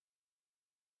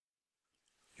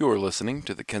You are listening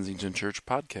to the Kensington Church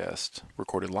Podcast,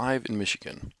 recorded live in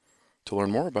Michigan. To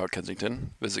learn more about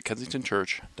Kensington, visit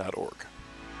kensingtonchurch.org.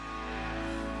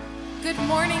 Good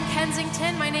morning,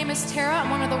 Kensington. My name is Tara. I'm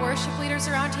one of the worship leaders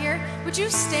around here. Would you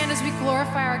stand as we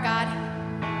glorify our God?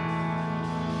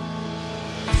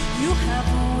 You have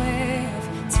a way of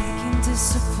taking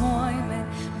disappointment,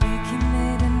 making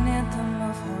it an anthem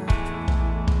of hope.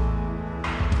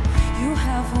 You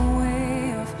have a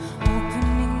way of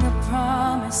opening the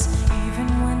promise, even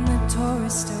when the door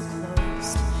is still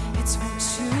closed. It's what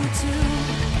you do,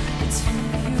 it's who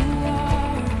you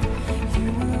are. You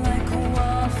are like a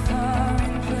wildfire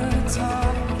in the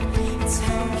dark. It's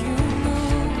how you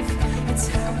move, it's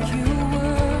how you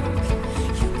work.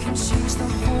 You can change the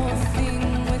whole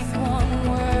thing with one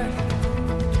word.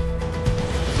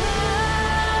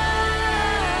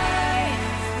 Light,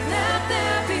 let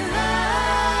there be light.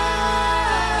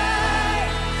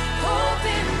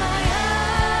 Open my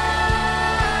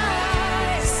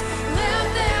eyes, let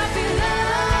there be light.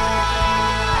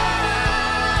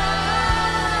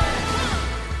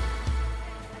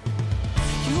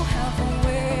 You have a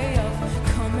way of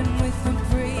coming with a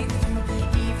breakthrough,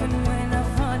 even when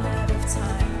I've run out of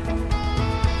time.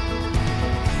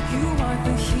 You are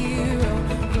the hero,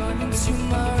 running to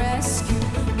my rescue,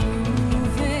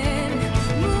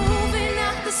 moving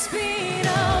at the speed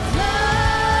of light.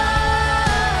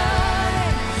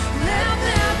 Let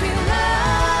there be light.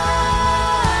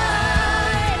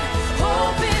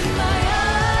 Open my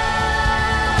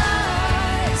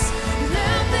eyes.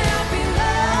 Let there be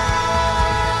light.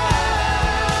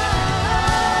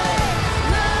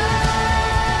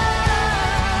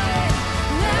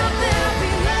 Let there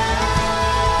be light.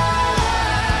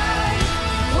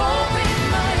 Open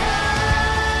my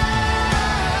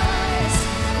eyes.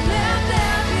 Let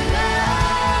there be light.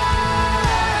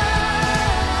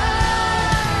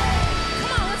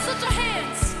 Come on, let's lift our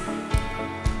hands.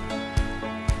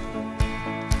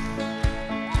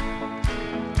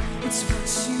 It's what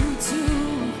you do,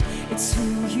 it's who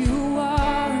you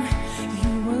are.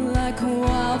 You are like a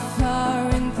wildfire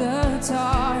in the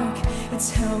dark. It's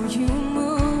how you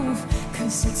move,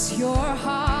 'cause it's your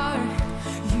heart.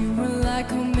 You are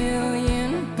like a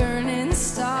million burning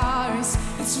stars.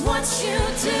 It's what you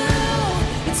do,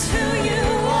 it's who you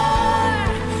are.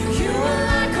 You are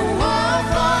like a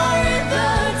wildfire in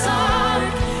the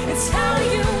dark. It's how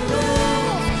you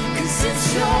move, 'cause it's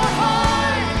your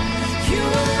heart. You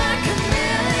are like a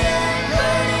million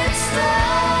burning stars.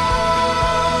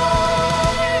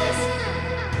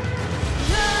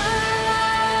 Light,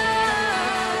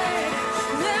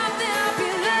 let there be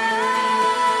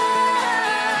light.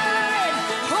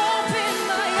 Open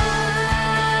my eyes.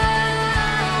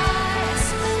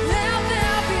 Let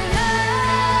there be light.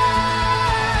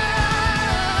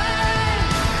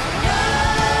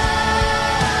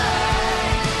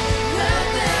 Let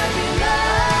there be light.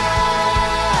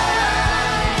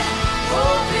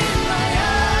 Open my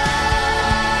eyes.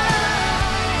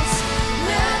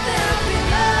 Let there be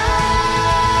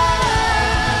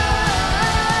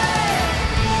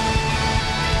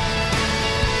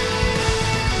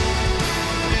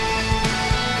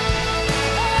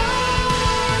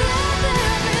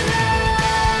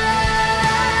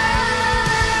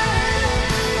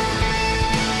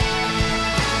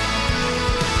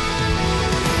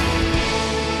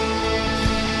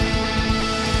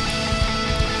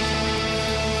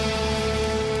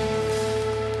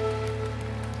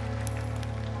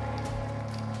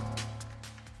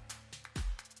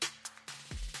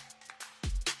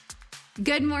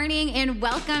Good morning and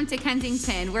welcome to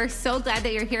Kensington. We're so glad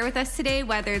that you're here with us today,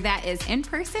 whether that is in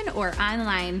person or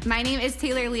online. My name is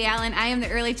Taylor Lee Allen. I am the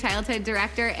Early Childhood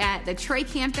Director at the Troy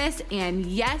campus, and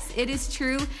yes, it is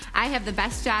true. I have the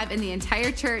best job in the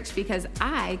entire church because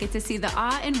I get to see the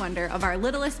awe and wonder of our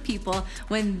littlest people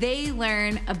when they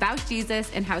learn about Jesus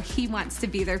and how he wants to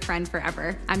be their friend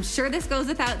forever. I'm sure this goes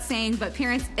without saying, but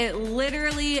parents, it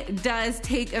literally does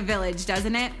take a village,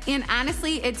 doesn't it? And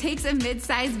honestly, it takes a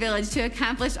mid-sized village to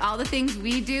accomplish all the things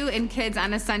we do in kids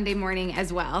on a Sunday morning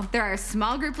as well. There are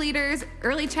small group leaders,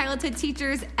 early childhood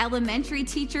teachers, elementary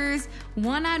teachers,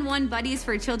 one-on-one buddies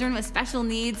for children with special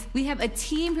needs. We have a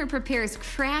team who prepares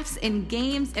crafts and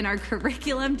games in our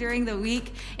curriculum during the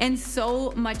week, and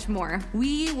so much more.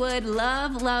 We would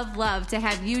love, love, love to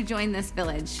have you join this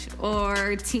village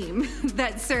or team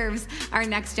that serves our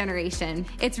next generation.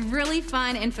 It's really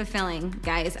fun and fulfilling,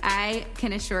 guys. I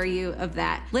can assure you of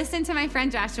that. Listen to my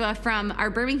friend Joshua from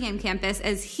our Birmingham campus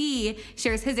as he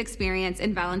shares his experience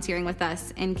in volunteering with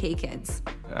us in K-Kids.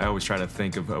 I always try to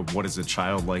think of what does a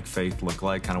childlike faith look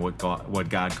like, kind of what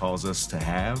God calls us to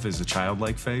have is a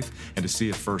childlike faith, and to see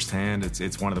it firsthand,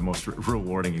 it's one of the most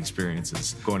rewarding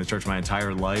experiences. Going to church my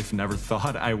entire life, never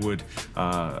thought I would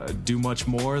do much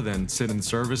more than sit in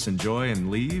service, enjoy,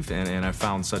 and leave, and I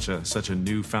found such a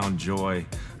newfound joy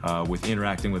with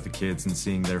interacting with the kids and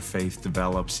seeing their faith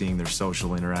develop, seeing their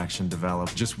social interaction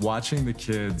develop, just watching the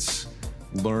kids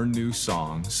learn new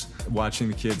songs, watching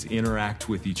the kids interact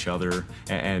with each other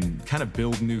and kind of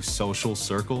build new social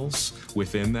circles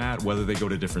within that, whether they go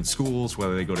to different schools,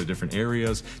 whether they go to different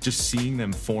areas, just seeing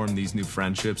them form these new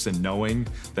friendships and knowing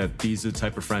that these are the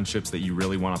type of friendships that you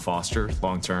really want to foster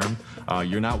long term.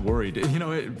 You're not worried,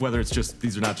 whether it's just,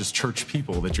 these are not just church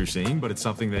people that you're seeing, but it's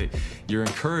something that you're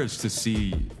encouraged to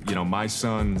see, my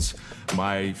sons,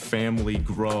 my family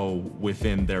grow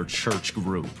within their church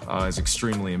group is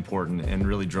extremely important, and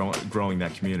really growing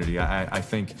that community. I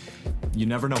think you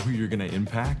never know who you're going to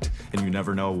impact, and you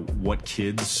never know what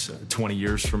kids 20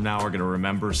 years from now are going to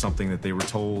remember something that they were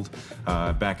told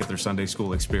back at their Sunday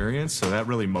school experience. So that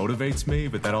really motivates me,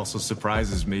 but that also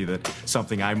surprises me that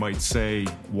something I might say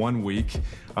one week,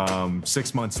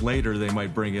 6 months later, they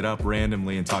might bring it up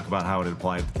randomly and talk about how it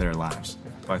applied to their lives.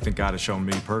 I think God has shown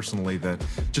me personally that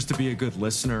just to be a good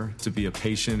listener, to be a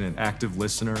patient and active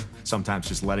listener, sometimes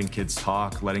just letting kids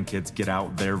talk, letting kids get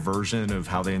out their version of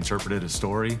how they interpreted a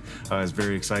story is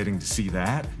very exciting to see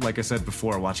that. Like I said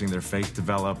before, watching their faith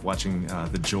develop, watching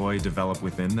the joy develop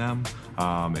within them,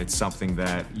 it's something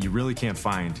that you really can't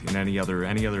find in any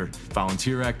other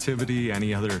volunteer activity,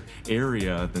 any other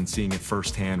area than seeing it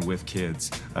firsthand with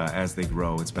kids as they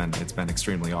grow. It's been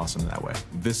extremely awesome that way.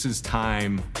 This is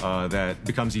time that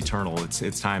becomes eternal.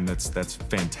 It's time that's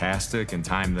fantastic, and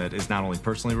time that is not only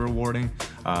personally rewarding,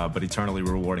 but eternally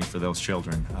rewarding for those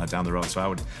children down the road. So I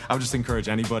would just encourage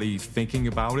anybody thinking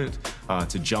about it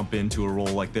to jump into a role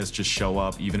like this. Just show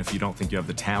up, even if you don't think you have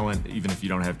the talent, even if you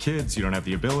don't have kids, you don't have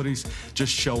the abilities.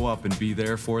 Just show up and be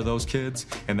there for those kids,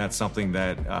 and that's something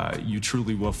that you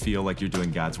truly will feel like you're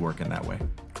doing God's work in that way.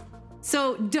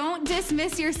 So don't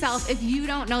dismiss yourself if you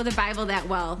don't know the Bible that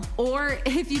well, or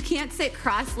if you can't sit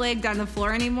cross-legged on the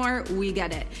floor anymore. We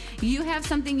get it. You have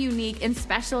something unique and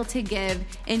special to give,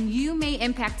 and you may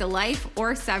impact a life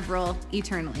or several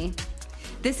eternally.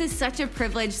 This is such a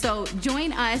privilege. So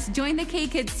join us, join the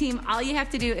K-Kids team. All you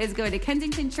have to do is go to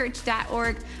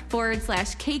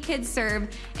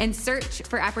kensingtonchurch.org/KKidsServe and search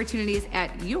for opportunities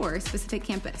at your specific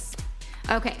campus.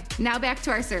 Okay, now back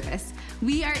to our service.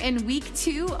 We are in week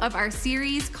 2 of our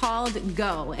series called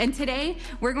Go, and today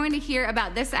we're going to hear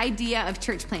about this idea of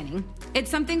church planning.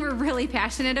 It's something we're really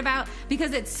passionate about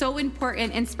because it's so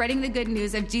important in spreading the good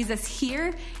news of Jesus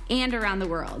here and around the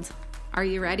world. Are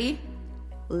you ready?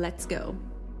 Let's go.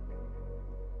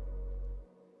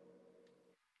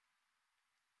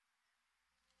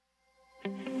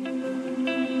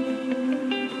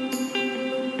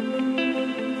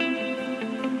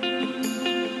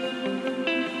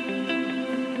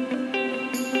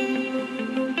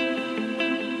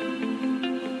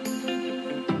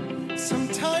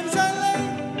 Sometimes I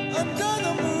lay under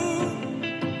the moon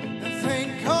and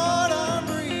thank God I'm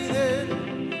breathing.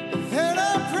 Then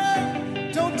I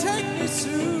pray, don't take me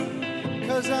soon,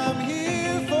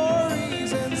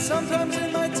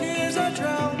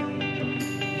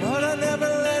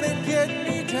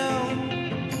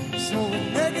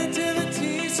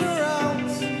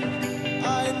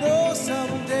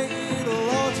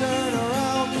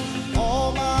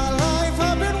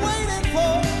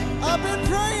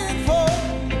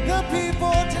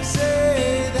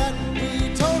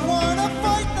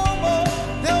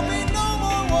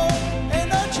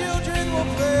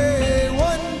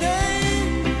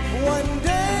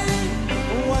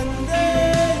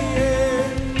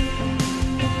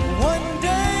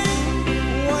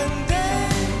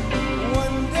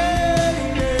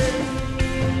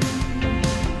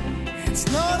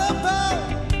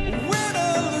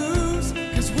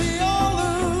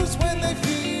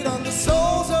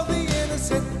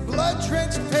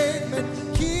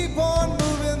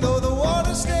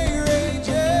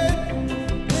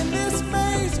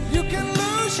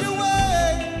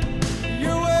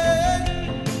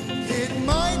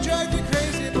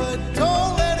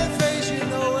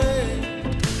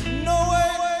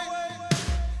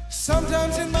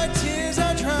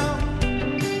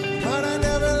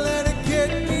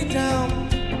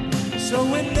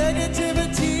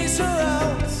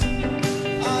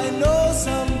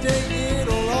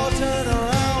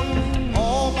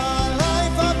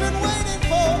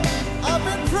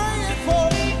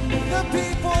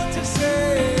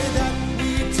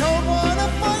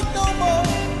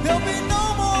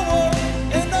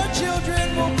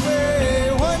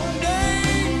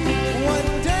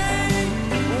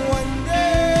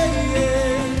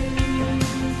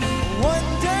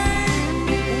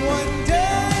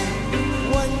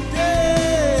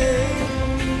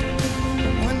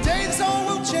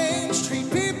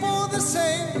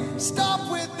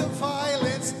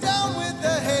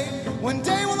 One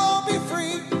day we'll all be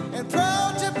free and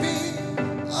proud to be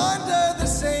under the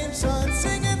same sun,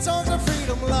 singing songs of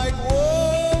freedom like,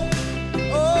 whoa,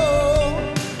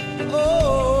 oh,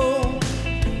 oh,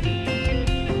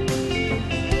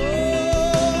 oh.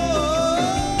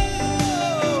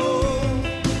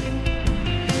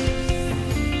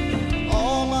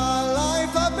 All my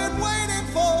life I've been waiting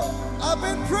for, I've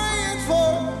been praying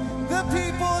for the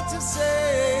people to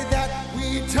say that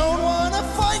we don't want to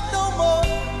fight no more.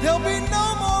 There'll be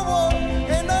no more war,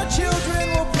 and our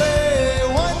children will play.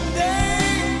 One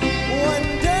day,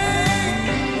 one day,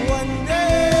 one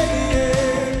day,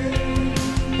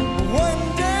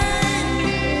 one day,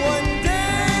 one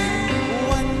day,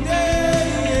 one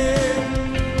day,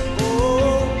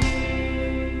 oh.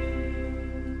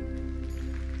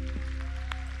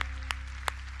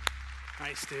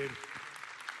 Nice, dude.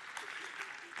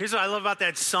 Here's what I love about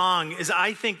that song is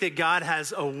I think that God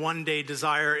has a one-day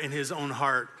desire in his own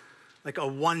heart. Like a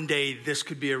one day this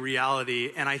could be a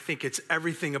reality. And I think it's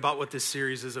everything about what this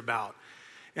series is about.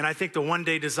 And I think the one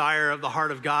day desire of the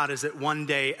heart of God is that one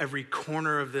day every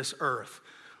corner of this earth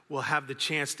will have the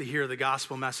chance to hear the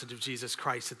gospel message of Jesus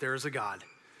Christ, that there is a God,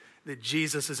 that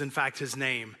Jesus is in fact his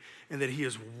name, and that he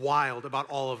is wild about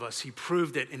all of us. He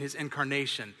proved it in his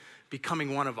incarnation,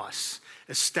 becoming one of us,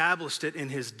 established it in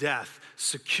his death,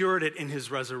 secured it in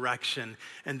his resurrection,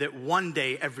 and that one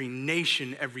day every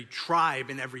nation, every tribe,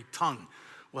 and every tongue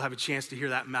will have a chance to hear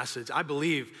that message. I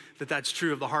believe that that's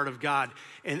true of the heart of God,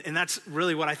 and that's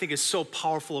really what I think is so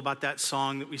powerful about that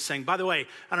song that we sang. By the way,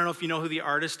 I don't know if you know who the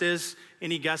artist is.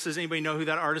 Any guesses? Anybody know who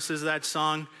that artist is of that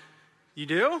song? You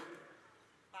do?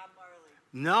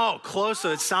 No, close.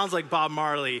 It sounds like Bob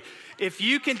Marley. If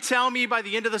you can tell me by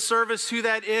the end of the service who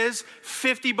that is,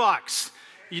 $50.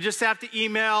 You just have to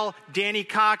email Danny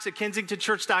Cox at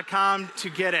KensingtonChurch.com to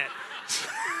get it.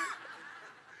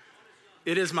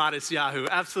 It is Modest Yahoo,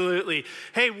 absolutely.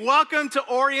 Hey, welcome to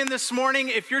Orion this morning.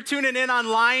 If you're tuning in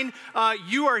online,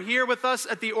 you are here with us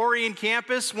at the Orion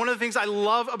campus. One of the things I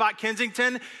love about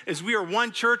Kensington is we are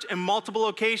one church in multiple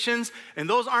locations, and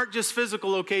those aren't just physical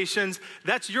locations.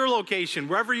 That's your location,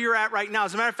 wherever you're at right now.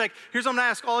 As a matter of fact, here's what I'm going to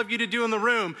ask all of you to do in the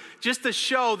room, just to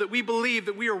show that we believe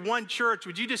that we are one church.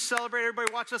 Would you just celebrate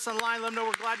everybody watch us online? Let them know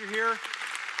we're glad you're here.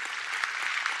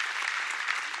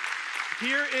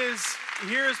 Here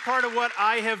is part of what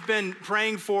I have been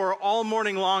praying for all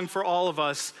morning long for all of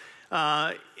us,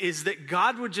 is that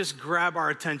God would just grab our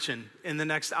attention in the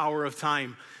next hour of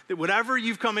time. That whatever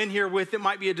you've come in here with, it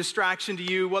might be a distraction to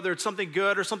you, whether it's something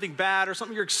good or something bad or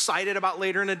something you're excited about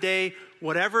later in the day,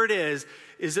 whatever it is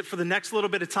that for the next little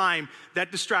bit of time,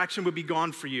 that distraction would be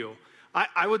gone for you.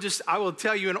 I will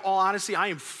tell you in all honesty, I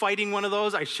am fighting one of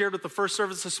those. I shared with the first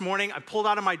service this morning. I pulled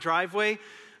out of my driveway.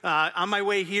 On my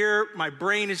way here, my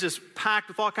brain is just packed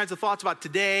with all kinds of thoughts about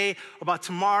today, about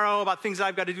tomorrow, about things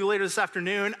I've got to do later this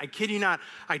afternoon. I kid you not.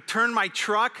 I turned my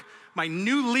truck, my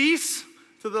new lease,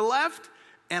 to the left,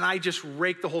 and I just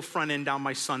raked the whole front end down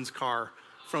my son's car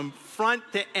from front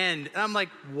to end. And I'm like,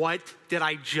 what did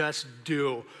I just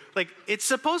do? Like, it's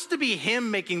supposed to be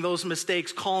him making those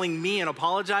mistakes, calling me and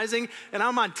apologizing. And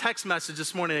I'm on text message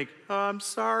this morning, like, oh, I'm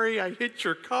sorry, I hit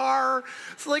your car.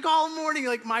 It's like all morning,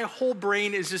 like my whole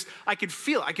brain is just, I could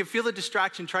feel the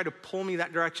distraction try to pull me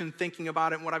that direction, thinking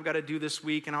about it and what I've got to do this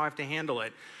week and how I have to handle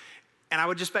it. And I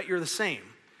would just bet you're the same.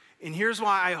 And here's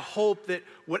why I hope that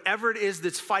whatever it is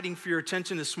that's fighting for your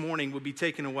attention this morning would be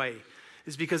taken away,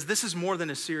 is because this is more than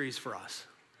a series for us.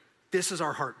 This is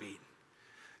our heartbeat.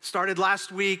 Started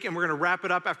last week, and we're going to wrap it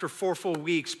up after 4 full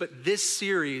weeks. But this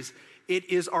series, it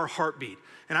is our heartbeat.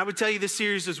 And I would tell you this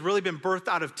series has really been birthed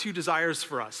out of 2 desires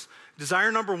for us.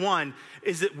 Desire number 1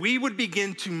 is that we would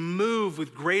begin to move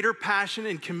with greater passion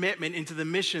and commitment into the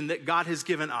mission that God has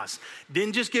given us.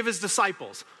 Didn't just give his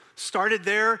disciples. Started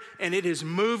there, and it has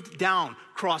moved down,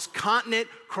 cross continent,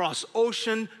 cross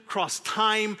ocean, cross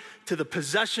time, to the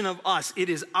possession of us. It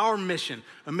is our mission,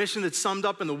 a mission that's summed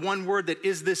up in the one word that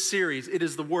is this series. It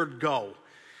is the word go.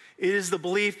 It is the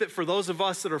belief that for those of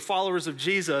us that are followers of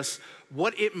Jesus,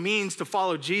 what it means to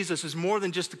follow Jesus is more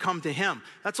than just to come to him.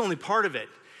 That's only part of it.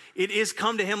 It is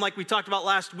come to him like we talked about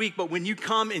last week, but when you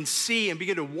come and see and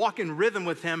begin to walk in rhythm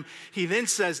with him, he then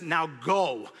says, now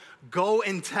go. Go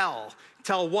and tell.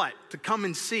 Tell what? To come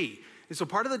and see. And so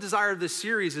part of the desire of this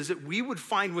series is that we would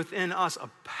find within us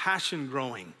a passion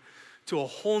growing to a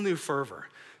whole new fervor,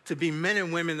 to be men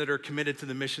and women that are committed to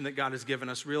the mission that God has given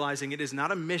us, realizing it is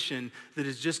not a mission that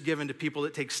is just given to people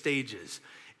that take stages.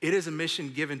 It is a mission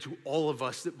given to all of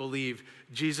us that believe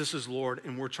Jesus is Lord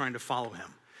and we're trying to follow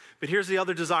him. But here's the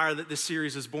other desire that this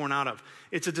series is born out of.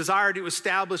 It's a desire to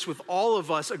establish with all of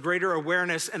us a greater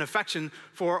awareness and affection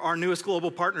for our newest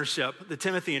global partnership, the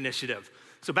Timothy Initiative.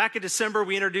 So back in December,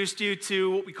 we introduced you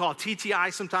to what we call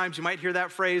TTI sometimes. You might hear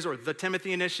that phrase, or the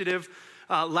Timothy Initiative.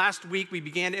 Last week, we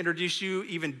began to introduce you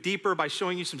even deeper by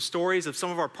showing you some stories of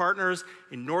some of our partners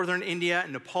in northern India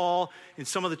and Nepal and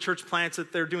some of the church plants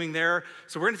that they're doing there.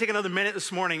 So we're going to take another minute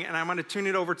this morning, and I'm going to turn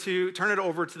it over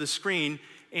to the screen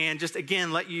and just,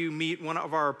 again, let you meet one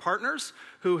of our partners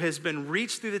who has been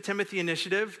reached through the Timothy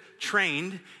Initiative,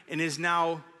 trained, and is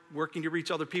now working to reach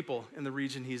other people in the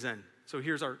region he's in. So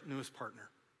here's our newest partner.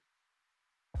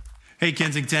 Hey,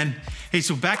 Kensington. Hey,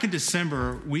 so back in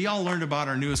December, we all learned about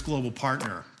our newest global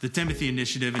partner, the Timothy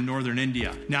Initiative in northern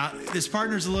India. Now, this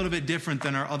partner is a little bit different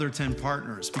than our other 10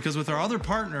 partners because with our other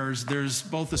partners, there's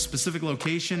both a specific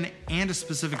location and a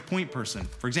specific point person.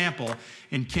 For example,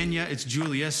 in Kenya, it's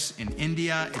Julius. In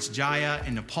India, it's Jaya.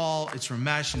 In Nepal, it's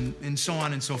Ramesh, and so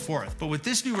on and so forth. But with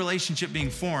this new relationship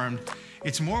being formed,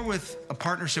 it's more with a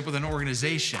partnership with an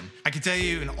organization. I can tell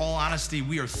you, in all honesty,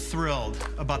 we are thrilled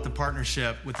about the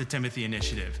partnership with the Timothy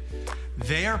Initiative.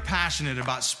 They are passionate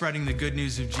about spreading the good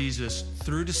news of Jesus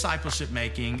through discipleship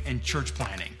making and church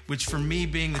planning, which for me,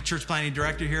 being the church planning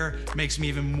director here, makes me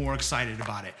even more excited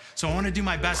about it. So I want to do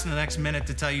my best in the next minute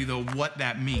to tell you, though, what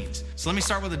that means. So let me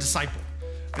start with a disciple.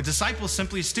 A disciple is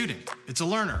simply a student. It's a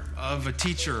learner of a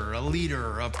teacher, a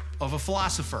leader, of a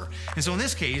philosopher. And so in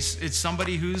this case, it's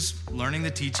somebody who's learning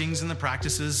the teachings and the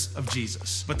practices of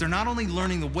Jesus. But they're not only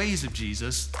learning the ways of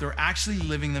Jesus, they're actually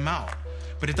living them out.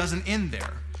 But it doesn't end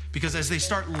there. Because as they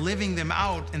start living them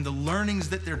out and the learnings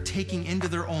that they're taking into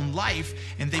their own life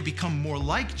and they become more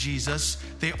like Jesus,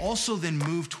 they also then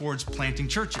move towards planting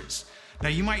churches. Now,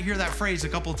 you might hear that phrase a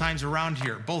couple of times around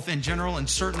here, both in general and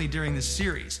certainly during this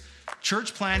series.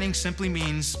 Church planting simply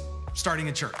means starting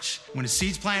a church. When a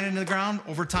seed's planted in the ground,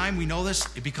 over time, we know this,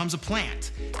 it becomes a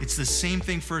plant. It's the same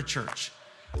thing for a church.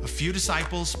 A few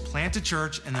disciples plant a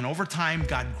church, and then over time,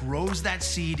 God grows that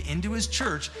seed into his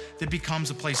church that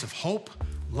becomes a place of hope,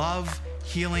 love,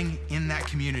 healing in that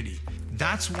community.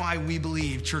 That's why we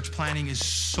believe church planting is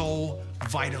so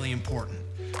vitally important.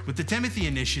 With the Timothy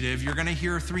Initiative, you're going to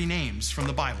hear 3 names from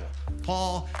the Bible: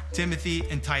 Paul, Timothy,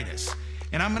 and Titus.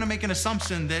 And I'm going to make an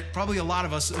assumption that probably a lot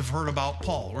of us have heard about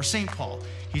Paul, or St. Paul.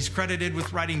 He's credited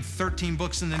with writing 13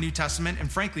 books in the New Testament and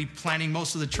frankly, planting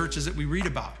most of the churches that we read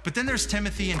about. But then there's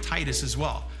Timothy and Titus as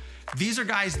well. These are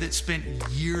guys that spent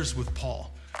years with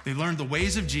Paul. They learned the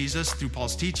ways of Jesus through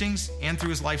Paul's teachings and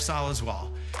through his lifestyle as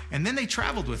well. And then they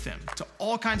traveled with him to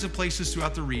all kinds of places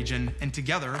throughout the region and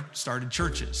together started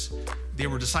churches. They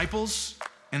were disciples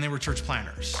and they were church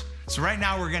planners. So right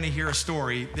now we're going to hear a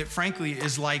story that frankly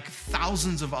is like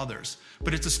thousands of others,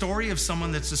 but it's a story of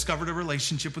someone that's discovered a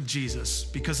relationship with Jesus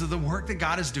because of the work that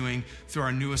God is doing through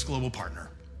our newest global partner.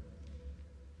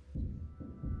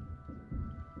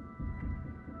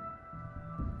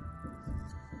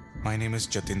 My name is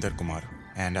Jatinder Kumar,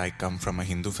 and I come from a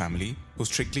Hindu family who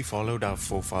strictly followed our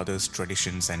forefathers'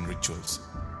 traditions and rituals.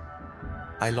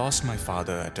 I lost my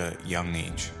father at a young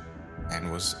age and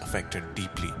was affected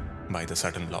deeply by the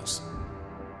sudden loss.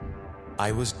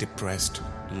 I was depressed,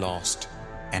 lost,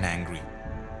 and angry.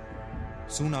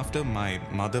 Soon after, my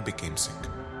mother became sick.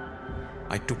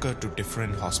 I took her to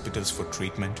different hospitals for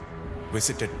treatment,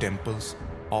 visited temples,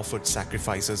 offered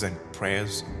sacrifices and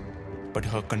prayers, but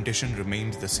her condition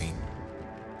remained the same.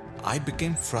 I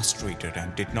became frustrated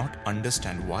and did not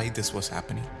understand why this was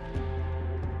happening.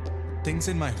 Things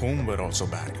in my home were also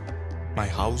bad. My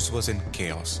house was in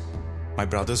chaos. My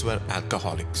brothers were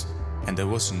alcoholics, and there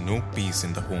was no peace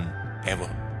in the home, ever.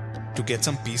 To get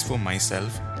some peace for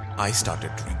myself, I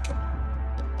started drinking.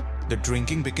 The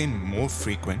drinking became more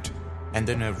frequent and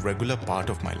then a regular part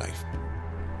of my life.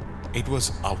 It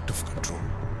was out of control.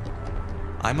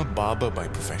 I'm a barber by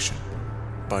profession,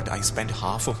 but I spent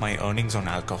half of my earnings on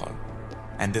alcohol,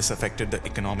 and this affected the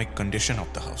economic condition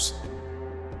of the house.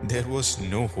 There was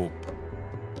no hope.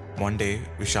 One day,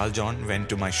 Vishal John went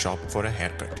to my shop for a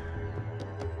haircut.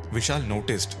 Vishal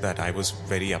noticed that I was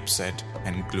very upset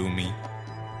and gloomy,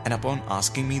 and upon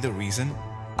asking me the reason,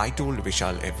 I told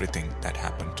Vishal everything that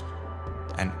happened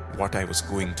and what I was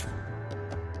going through.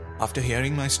 After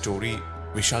hearing my story,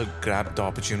 Vishal grabbed the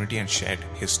opportunity and shared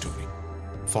his story,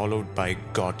 followed by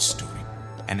God's story,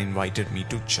 and invited me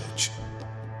to church.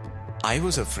 I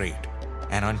was afraid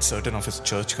and uncertain of his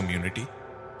church community,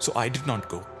 so I did not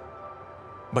go.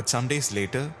 But some days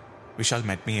later, Vishal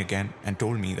met me again and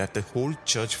told me that the whole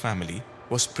church family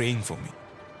was praying for me.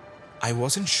 I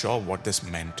wasn't sure what this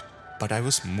meant, but I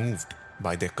was moved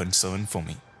by their concern for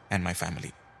me and my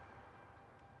family.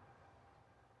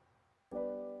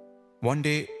 One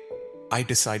day, I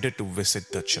decided to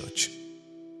visit the church.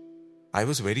 I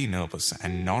was very nervous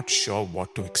and not sure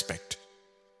what to expect.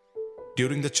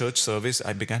 During the church service,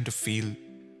 I began to feel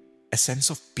a sense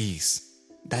of peace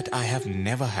that I have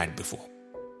never had before.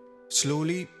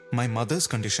 Slowly, my mother's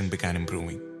condition began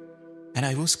improving, and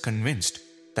I was convinced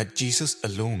that Jesus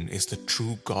alone is the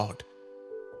true God.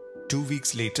 2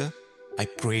 weeks later, I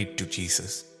prayed to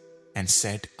Jesus and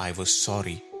said I was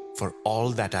sorry for all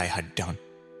that I had done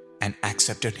and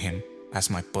accepted Him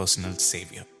as my personal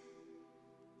Savior.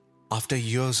 After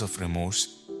years of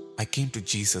remorse, I came to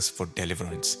Jesus for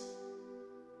deliverance.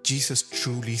 Jesus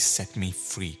truly set me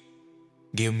free,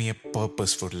 gave me a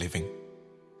purpose for living,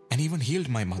 and even healed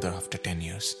my mother after 10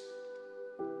 years.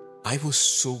 I was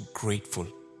so grateful.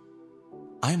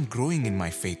 I am growing in my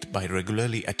faith by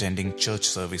regularly attending church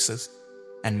services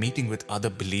and meeting with other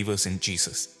believers in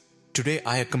Jesus. Today,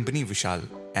 I accompany Vishal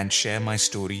and share my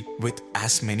story with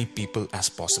as many people as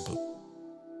possible.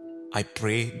 I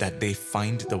pray that they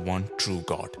find the one true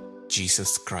God,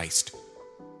 Jesus Christ,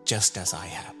 just as I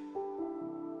have.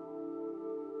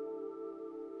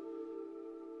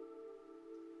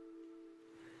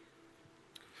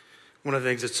 One of the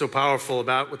things that's so powerful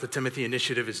about what the Timothy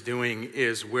Initiative is doing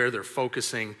is where they're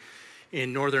focusing.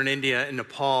 In northern India and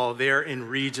Nepal, they're in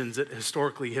regions that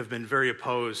historically have been very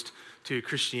opposed to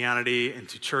Christianity and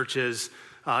to churches,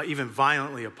 even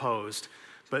violently opposed.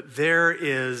 But there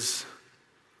is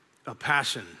a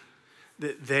passion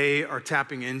that they are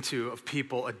tapping into of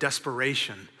people, a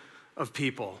desperation of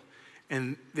people.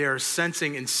 And they're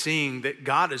sensing and seeing that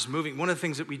God is moving. One of the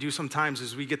things that we do sometimes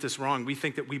is we get this wrong. We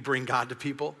think that we bring God to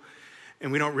people,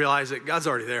 and we don't realize that God's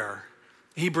already there.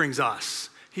 He brings us.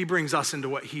 He brings us into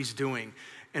what He's doing.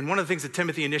 And one of the things the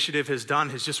Timothy Initiative has done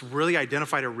is just really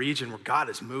identified a region where God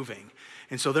is moving.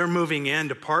 And so they're moving in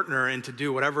to partner and to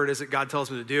do whatever it is that God tells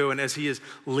them to do. And as He is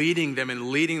leading them and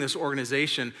leading this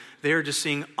organization, they are just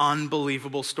seeing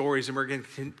unbelievable stories. And we're going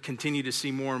to continue to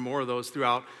see more and more of those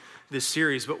throughout this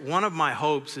series. But one of my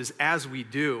hopes is, as we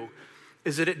do,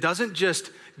 is that it doesn't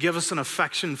just give us an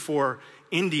affection for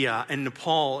India and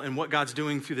Nepal and what God's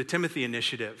doing through the Timothy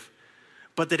Initiative,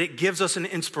 but that it gives us an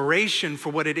inspiration for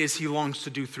what it is He longs to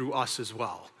do through us as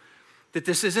well. That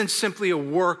this isn't simply a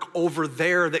work over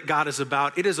there that God is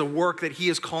about. It is a work that He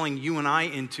is calling you and I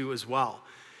into as well.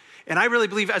 And I really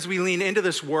believe as we lean into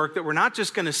this work that we're not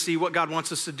just going to see what God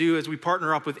wants us to do as we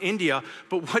partner up with India,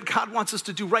 but what God wants us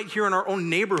to do right here in our own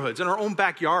neighborhoods, in our own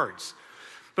backyards.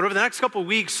 But over the next couple of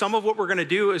weeks, some of what we're going to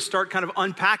do is start kind of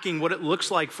unpacking what it looks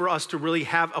like for us to really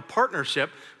have a partnership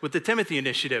with the Timothy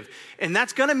Initiative. And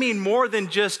that's going to mean more than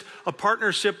just a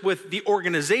partnership with the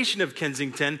organization of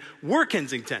Kensington. We're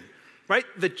Kensington, right?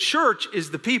 The church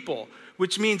is the people,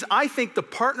 which means I think the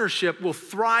partnership will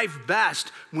thrive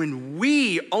best when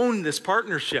we own this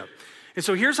partnership. And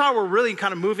so here's how we're really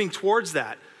kind of moving towards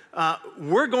that.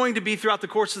 We're going to be, throughout the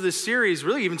course of this series,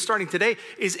 really even starting today,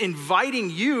 is inviting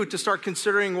you to start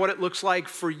considering what it looks like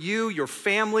for you, your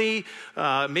family,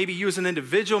 maybe you as an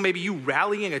individual, maybe you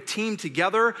rallying a team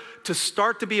together to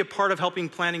start to be a part of helping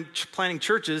planning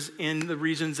churches in the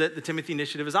regions that the Timothy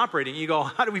Initiative is operating. You go,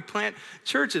 how do we plant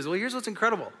churches? Well, here's what's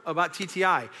incredible about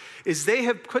TTI, is they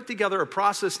have put together a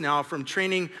process now from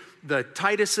training the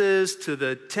Tituses to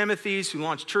the Timothys who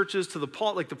launched churches to the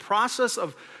Paul, like the process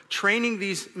of training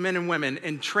these men and women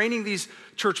and training these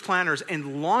church planners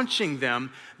and launching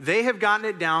them. They have gotten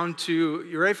it down to,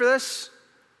 you ready for this?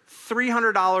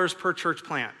 $300 per church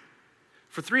plant.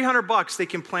 For $300, they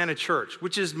can plant a church,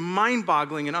 which is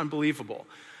mind-boggling and unbelievable.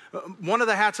 One of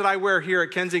the hats that I wear here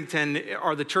at Kensington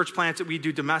are the church plants that we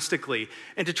do domestically.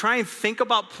 And to try and think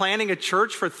about planting a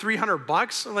church for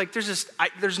 $300, like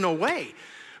there's no way.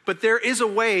 But there is a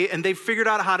way, and they've figured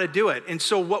out how to do it. And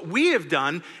so what we have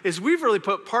done is we've really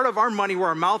put part of our money where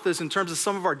our mouth is in terms of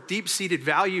some of our deep-seated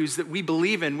values that we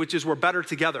believe in, which is we're better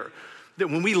together.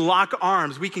 That when we lock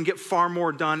arms, we can get far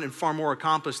more done and far more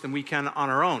accomplished than we can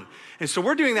on our own. And so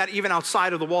we're doing that even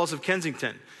outside of the walls of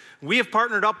Kensington. We have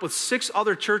partnered up with 6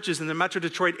 other churches in the Metro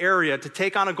Detroit area to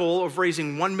take on a goal of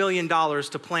raising $1 million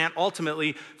to plant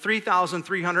ultimately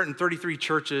 3,333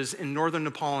 churches in northern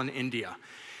Nepal and India.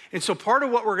 And so part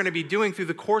of what we're going to be doing through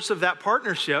the course of that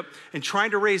partnership and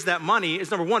trying to raise that money is,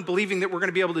 number one, believing that we're going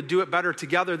to be able to do it better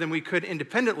together than we could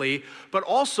independently, but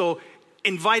also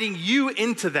inviting you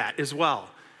into that as well.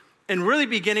 And really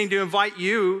beginning to invite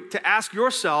you to ask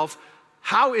yourself,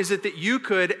 how is it that you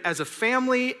could, as a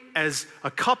family, as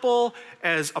a couple,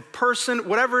 as a person,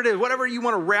 whatever it is, whatever you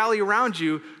want to rally around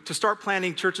you, to start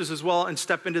planting churches as well and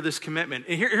step into this commitment.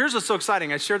 And here's what's so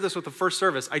exciting. I shared this with the first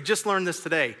service. I just learned this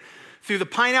today. Through the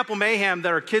Pineapple Mayhem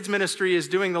that our kids ministry is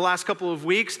doing the last couple of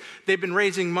weeks, they've been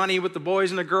raising money with the boys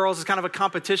and the girls. It's kind of a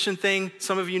competition thing.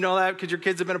 Some of you know that because your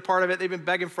kids have been a part of it. They've been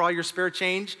begging for all your spare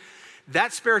change.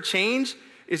 That spare change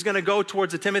is going to go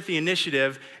towards the Timothy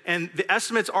Initiative, and the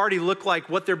estimates already look like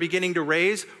what they're beginning to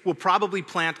raise will probably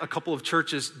plant a couple of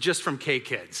churches just from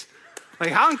K-Kids.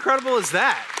 Like, how incredible is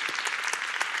that?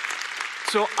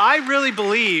 So I really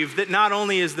believe that not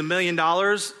only is the $1 million,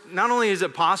 not only is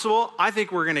it possible, I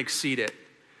think we're going to exceed it.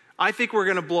 I think we're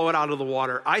going to blow it out of the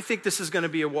water. I think this is going to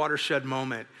be a watershed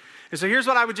moment. And so here's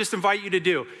what I would just invite you to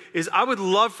do, is I would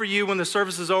love for you when the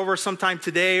service is over sometime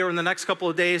today or in the next couple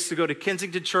of days to go to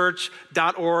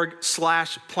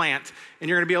kensingtonchurch.org/plant. And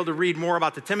you're going to be able to read more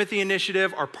about the Timothy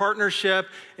Initiative, our partnership,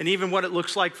 and even what it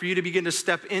looks like for you to begin to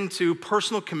step into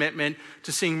personal commitment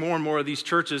to seeing more and more of these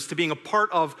churches, to being a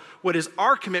part of what is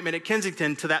our commitment at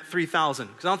Kensington to that 3,000.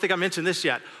 Because I don't think I mentioned this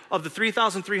yet. Of the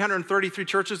 3,333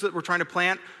 churches that we're trying to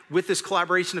plant with this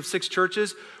collaboration of 6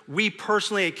 churches, we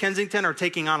personally at Kensington are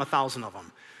taking on 1,000 of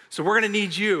them. So we're going to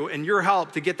need you and your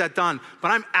help to get that done. But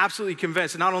I'm absolutely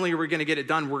convinced that not only are we going to get it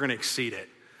done, we're going to exceed it.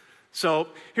 So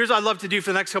here's what I'd love to do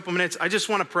for the next couple of minutes. I just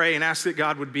want to pray and ask that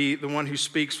God would be the one who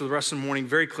speaks for the rest of the morning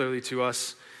very clearly to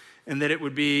us, and that it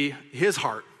would be his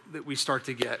heart that we start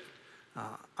to get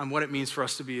on what it means for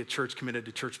us to be a church committed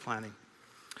to church planting.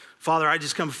 Father, I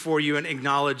just come before you and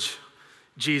acknowledge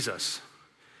Jesus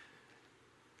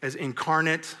as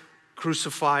incarnate,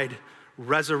 crucified,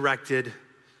 resurrected,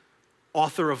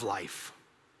 author of life.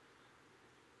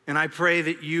 And I pray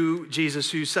that you, Jesus,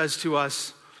 who says to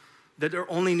us that there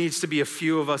only needs to be a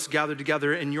few of us gathered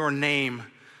together in your name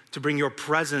to bring your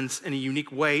presence in a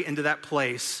unique way into that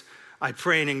place, I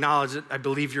pray and acknowledge that I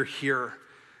believe you're here.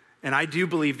 And I do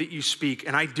believe that you speak,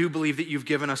 and I do believe that you've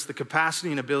given us the capacity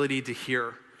and ability to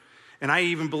hear. And I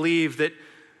even believe that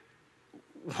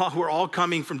while we're all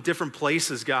coming from different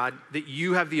places, God, that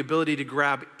you have the ability to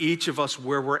grab each of us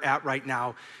where we're at right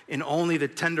now in only the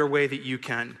tender way that you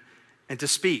can, and to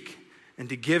speak and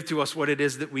to give to us what it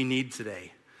is that we need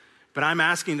today. But I'm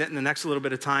asking that in the next little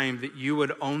bit of time that you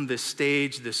would own this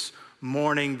stage, this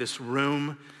morning, this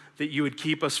room, that you would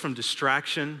keep us from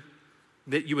distraction,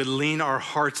 that you would lean our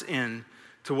hearts in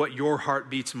to what your heart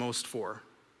beats most for,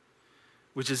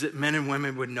 which is that men and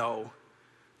women would know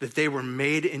that they were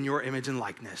made in your image and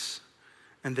likeness,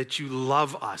 and that you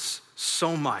love us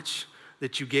so much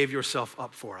that you gave yourself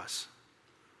up for us.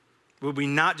 Would we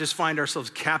not just find ourselves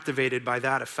captivated by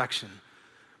that affection,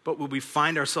 but would we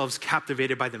find ourselves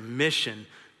captivated by the mission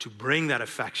to bring that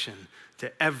affection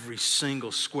to every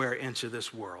single square inch of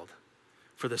this world?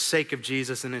 For the sake of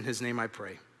Jesus, and in his name I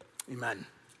pray. Amen.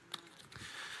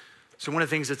 So one of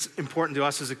the things that's important to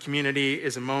us as a community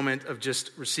is a moment of just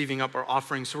receiving up our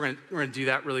offerings. So we're going to do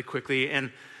that really quickly.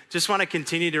 And just want to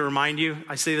continue to remind you,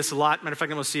 I say this a lot. Matter of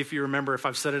fact, I'm going to see if you remember, if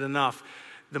I've said it enough.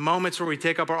 The moments where we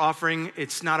take up our offering,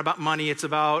 it's not about money, it's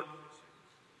about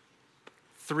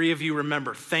 3 of you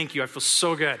remember. Thank you. I feel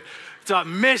so good. It's about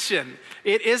mission.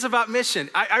 It is about mission.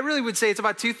 I really would say it's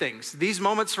about 2 things. These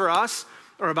moments for us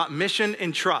are about mission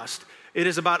and trust. It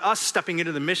is about us stepping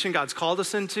into the mission God's called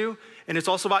us into, and it's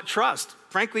also about trust.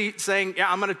 Frankly, saying,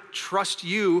 yeah, I'm going to trust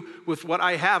you with what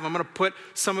I have. I'm going to put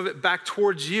some of it back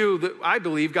towards you that I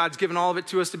believe God's given all of it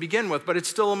to us to begin with, but it's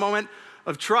still a moment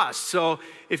of trust. So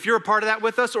if you're a part of that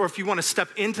with us, or if you want to step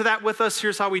into that with us,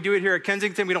 here's how we do it here at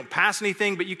Kensington. We don't pass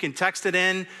anything, but you can text it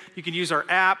in. You can use our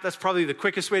app. That's probably the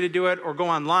quickest way to do it, or go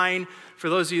online. For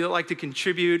those of you that like to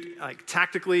contribute, like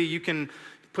tactically, you can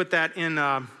put that in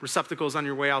receptacles on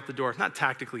your way out the door. Not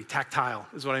tactically, tactile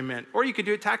is what I meant. Or you could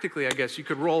do it tactically, I guess. You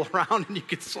could roll around and you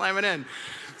could slam it in.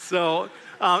 So,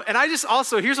 and I just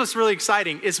also, here's what's really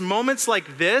exciting, is moments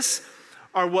like this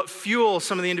are what fuel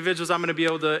some of the individuals I'm going to be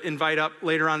able to invite up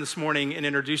later on this morning and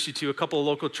introduce you to, a couple of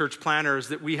local church planners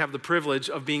that we have the privilege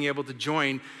of being able to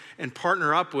join and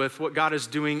partner up with what God is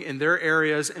doing in their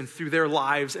areas and through their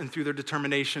lives and through their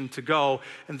determination to go.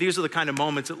 And these are the kind of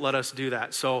moments that let us do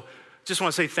that. So just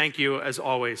want to say thank you as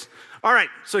always. All right,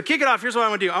 so to kick it off, here's what I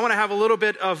want to do. I want to have a little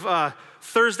bit of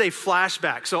Thursday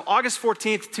flashback. So August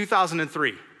 14th,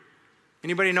 2003.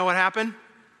 Anybody know what happened?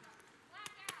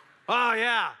 Oh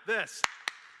yeah, this.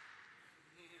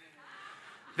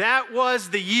 That was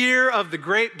the year of the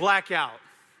great blackout.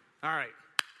 All right.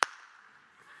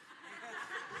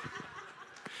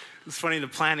 It's funny in the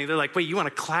planning, they're like, wait, you want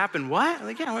to clap and what? I'm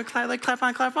like, yeah, I want to clap, like clap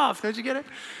on, clap off. Don't you get it?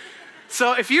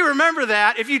 So if you remember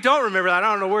that, if you don't remember that,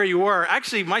 I don't know where you were.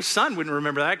 Actually, my son wouldn't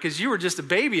remember that because you were just a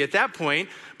baby at that point.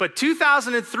 But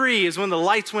 2003 is when the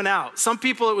lights went out. Some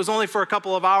people, it was only for a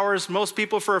couple of hours. Most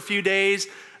people for a few days.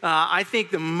 I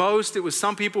think the most, it was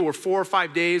some people were 4 or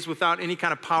 5 days without any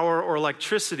kind of power or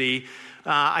electricity.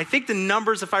 I think the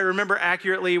numbers, if I remember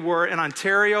accurately, were in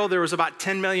Ontario, there was about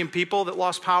 10 million people that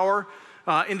lost power.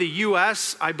 In the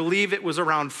US, I believe it was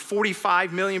around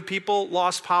 45 million people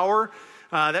lost power.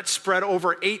 That spread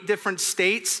over 8 different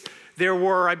states. There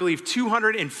were, I believe,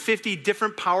 250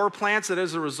 different power plants that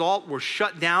as a result were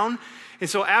shut down. And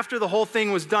so after the whole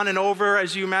thing was done and over,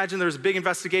 as you imagine, there was a big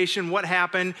investigation, what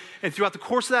happened. And throughout the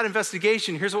course of that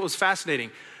investigation, here's what was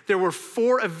fascinating. There were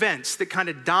 4 events that kind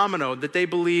of dominoed that they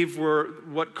believe were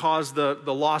what caused the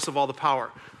loss of all the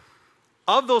power.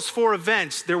 Of those 4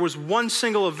 events, there was one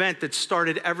single event that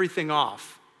started everything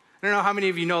off. I don't know how many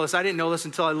of you know this. I didn't know this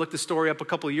until I looked the story up a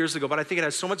couple of years ago, but I think it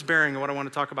has so much bearing on what I want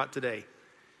to talk about today.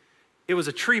 It was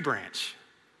a tree branch.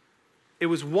 It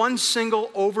was one single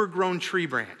overgrown tree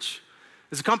branch.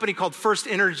 There's a company called First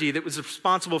Energy that was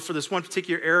responsible for this one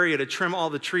particular area to trim all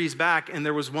the trees back, and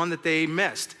there was one that they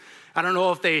missed. I don't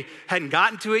know if they hadn't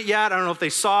gotten to it yet. I don't know if they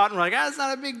saw it and were like, it's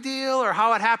not a big deal, or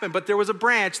how it happened, but there was a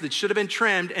branch that should have been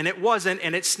trimmed, and it wasn't,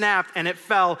 and it snapped, and it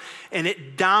fell, and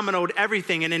it dominoed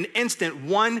everything. In an instant,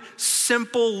 one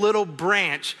simple little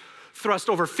branch thrust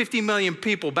over 50 million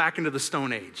people back into the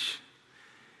Stone Age.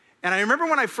 And I remember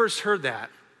when I first heard that,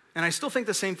 and I still think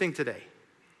the same thing today,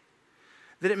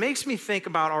 that it makes me think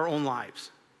about our own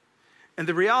lives. And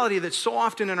the reality that so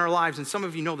often in our lives, and some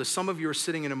of you know this, some of you are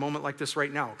sitting in a moment like this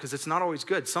right now, because it's not always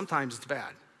good. Sometimes it's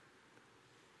bad.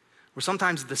 Where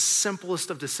sometimes the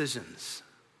simplest of decisions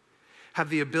have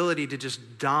the ability to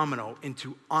just domino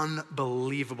into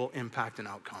unbelievable impact and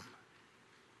outcome.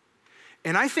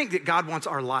 And I think that God wants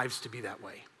our lives to be that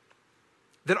way.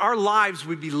 That our lives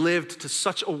would be lived to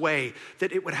such a way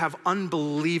that it would have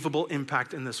unbelievable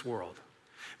impact in this world.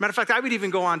 Matter of fact, I would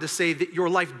even go on to say that your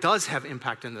life does have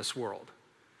impact in this world.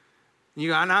 You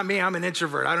go, not me, I'm an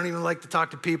introvert. I don't even like to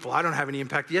talk to people. I don't have any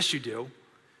impact. Yes, you do.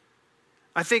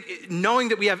 I think knowing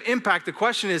that we have impact, the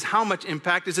question is how much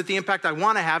impact? Is it the impact I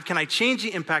want to have? Can I change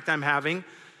the impact I'm having?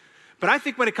 But I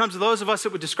think when it comes to those of us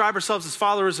that would describe ourselves as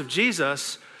followers of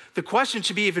Jesus, the question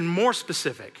should be even more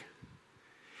specific.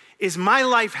 Is my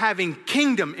life having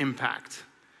kingdom impact?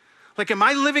 Like, am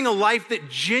I living a life that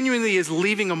genuinely is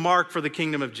leaving a mark for the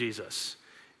kingdom of Jesus?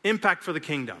 Impact for the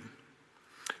kingdom.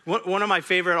 One of my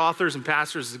favorite authors and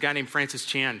pastors is a guy named Francis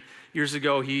Chan. Years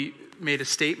ago, he made a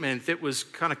statement that was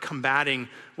kind of combating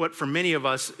what for many of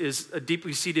us is a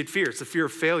deeply seated fear. It's the fear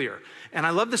of failure. And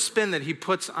I love the spin that he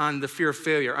puts on the fear of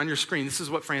failure. On your screen, this is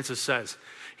what Francis says.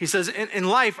 He says, in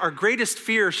life, our greatest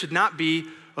fear should not be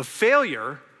of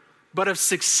failure, but of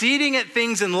succeeding at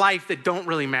things in life that don't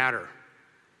really matter.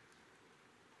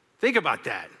 Think about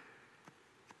that.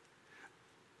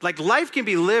 Like, life can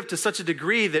be lived to such a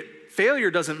degree that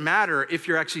failure doesn't matter if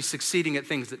you're actually succeeding at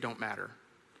things that don't matter.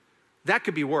 That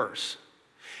could be worse.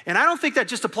 And I don't think that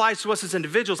just applies to us as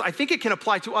individuals. I think it can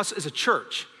apply to us as a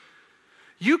church.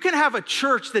 You can have a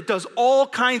church that does all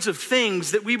kinds of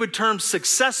things that we would term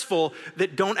successful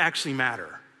that don't actually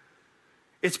matter.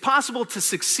 It's possible to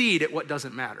succeed at what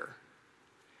doesn't matter.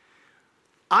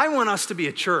 I want us to be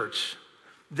a church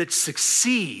that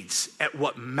succeeds at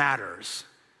what matters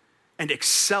and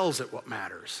excels at what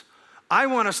matters. I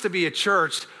want us to be a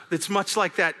church that's much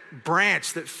like that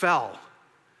branch that fell,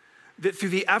 that through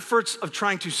the efforts of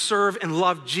trying to serve and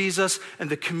love Jesus and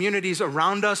the communities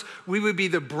around us, we would be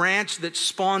the branch that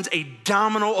spawns a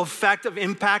domino effect of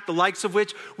impact, the likes of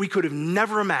which we could have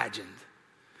never imagined.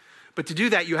 But to do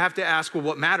that, you have to ask, well,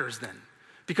 what matters then?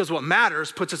 Because what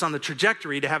matters puts us on the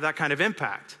trajectory to have that kind of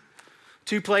impact.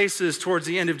 2 places towards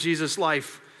the end of Jesus'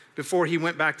 life, before he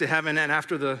went back to heaven and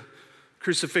after the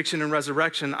crucifixion and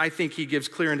resurrection, I think he gives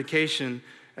clear indication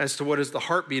as to what is the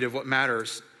heartbeat of what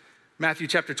matters. Matthew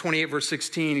chapter 28, verse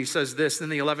 16, he says this, "Then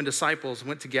the 11 disciples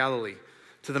went to Galilee,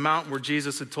 to the mountain where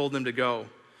Jesus had told them to go.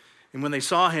 And when they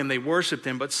saw him, they worshiped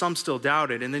him, but some still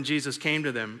doubted. And then Jesus came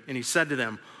to them, and he said to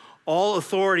them, 'All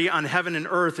authority on heaven and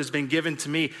earth has been given to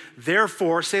me.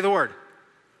 Therefore,'" say the word,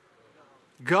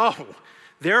 "go.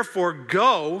 Therefore,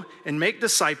 go and make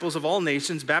disciples of all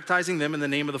nations, baptizing them in the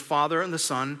name of the Father and the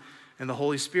Son and the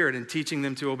Holy Spirit, and teaching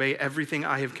them to obey everything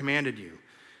I have commanded you.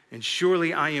 And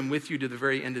surely I am with you to the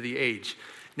very end of the age."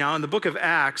 Now, in the book of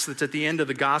Acts, that's at the end of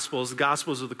the Gospels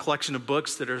are the collection of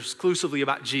books that are exclusively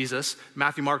about Jesus,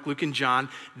 Matthew, Mark, Luke, and John.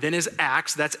 Then is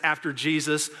Acts, that's after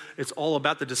Jesus. It's all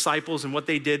about the disciples and what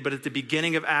they did. But at the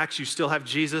beginning of Acts, you still have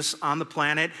Jesus on the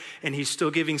planet, and he's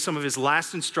still giving some of his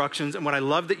last instructions. And what I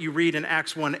love that you read in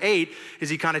Acts 1:8 is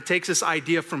he kind of takes this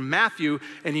idea from Matthew,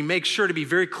 and he makes sure to be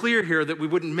very clear here that we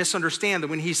wouldn't misunderstand that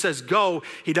when he says go,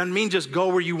 he doesn't mean just go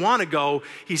where you want to go.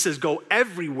 He says go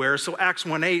everywhere. So Acts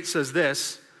 1:8 says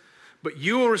this, But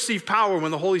you will receive power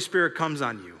when the Holy Spirit comes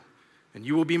on you. And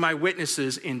you will be my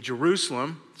witnesses in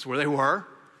Jerusalem," that's where they were,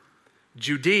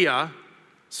 "Judea,"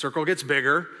 circle gets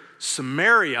bigger,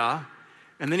 "Samaria,"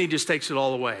 and then he just takes it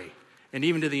all away, "and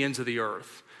even to the ends of the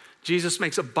earth." Jesus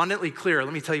makes abundantly clear,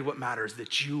 let me tell you what matters,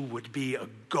 that you would be a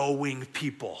going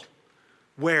people.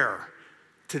 Where?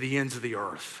 To the ends of the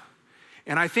earth.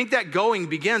 And I think that going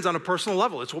begins on a personal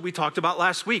level. It's what we talked about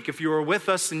last week. If you were with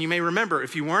us, and you may remember.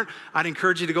 If you weren't, I'd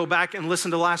encourage you to go back and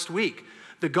listen to last week.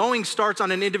 The going starts on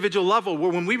an individual level,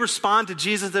 where when we respond to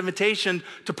Jesus' invitation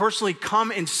to personally come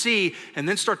and see and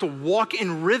then start to walk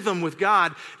in rhythm with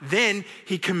God, then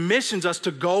he commissions us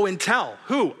to go and tell.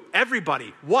 Who?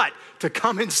 Everybody. What? To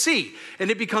come and see.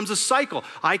 And it becomes a cycle.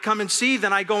 I come and see,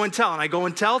 then I go and tell. And I go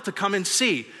and tell to come and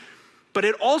see. But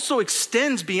it also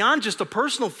extends beyond just a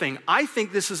personal thing. I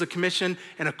think this is a commission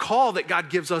and a call that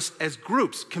God gives us as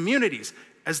groups, communities,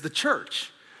 as the church.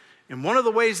 And one of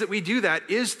the ways that we do that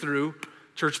is through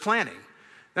church planning.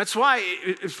 That's why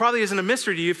it probably isn't a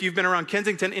mystery to you if you've been around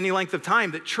Kensington any length of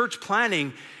time, that church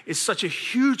planning is such a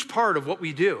huge part of what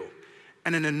we do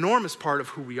and an enormous part of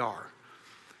who we are.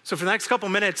 So for the next couple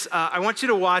minutes, I want you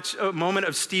to watch a moment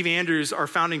of Steve Andrews, our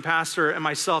founding pastor, and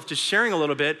myself just sharing a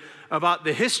little bit about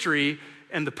the history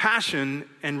and the passion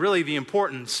and really the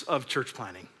importance of church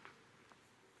planning.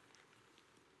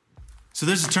 So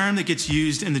there's a term that gets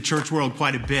used in the church world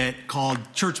quite a bit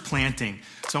called church planting.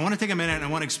 So I want to take a minute and I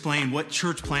want to explain what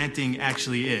church planting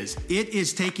actually is. It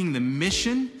is taking the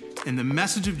mission and the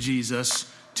message of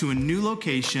Jesus to a new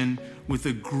location with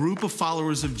a group of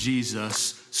followers of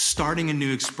Jesus, starting a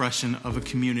new expression of a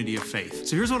community of faith.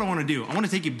 So here's what I want to do. I want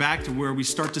to take you back to where we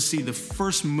start to see the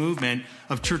first movement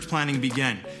of church planting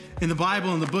begin. In the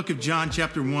Bible, in the book of John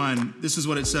chapter 1, this is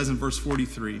what it says in verse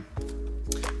 43.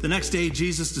 The next day,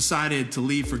 Jesus decided to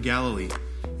leave for Galilee.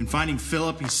 And finding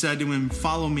Philip, he said to him,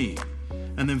 "Follow me."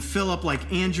 And then Philip,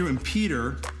 like Andrew and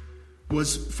Peter,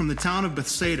 was from the town of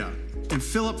Bethsaida. And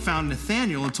Philip found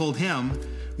Nathanael and told him,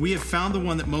 "We have found the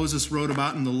one that Moses wrote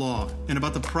about in the law and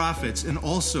about the prophets, and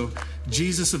also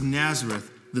Jesus of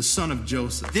Nazareth, the son of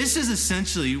Joseph." This is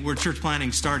essentially where church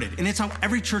planting started. And it's how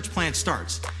every church plant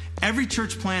starts. Every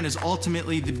church plant is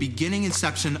ultimately the beginning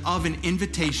inception of an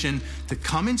invitation to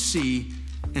come and see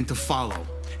and to follow.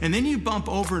 And then you bump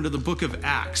over into the book of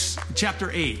Acts,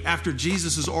 chapter 8, after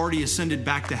Jesus has already ascended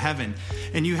back to heaven.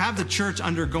 And you have the church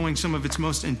undergoing some of its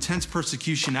most intense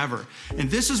persecution ever. And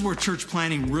this is where church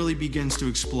planting really begins to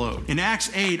explode. In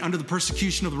Acts 8, under the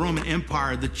persecution of the Roman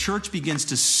Empire, the church begins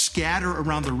to scatter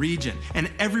around the region. And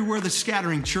everywhere the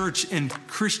scattering church and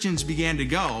Christians began to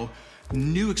go,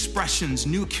 new expressions,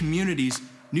 new communities,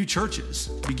 new churches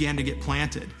began to get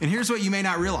planted. And here's what you may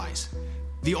not realize.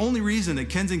 The only reason that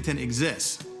Kensington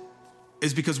exists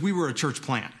is because we were a church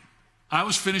plant. I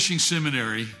was finishing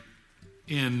seminary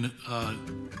in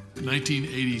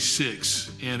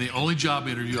 1986, and the only job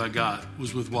interview I got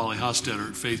was with Wally Hostetter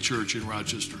at Faith Church in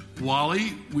Rochester.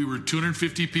 Wally, we were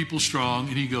 250 people strong,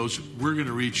 and he goes, "We're going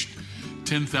to reach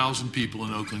 10,000 people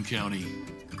in Oakland County,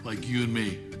 like you and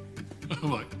me." I'm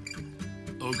like,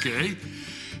 okay.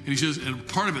 And he says, and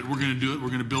part of it, we're going to do it. We're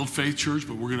going to build Faith Church,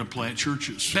 but we're going to plant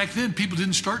churches. Back then, people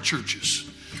didn't start churches.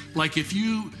 Like if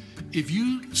you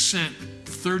sent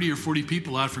 30 or 40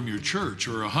 people out from your church,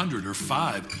 or 100 or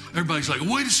 5, everybody's like,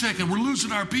 "Wait a second, we're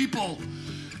losing our people."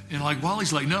 And like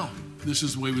Wally's like, "No, this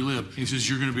is the way we live." And he says,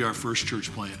 "You're going to be our first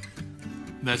church plant."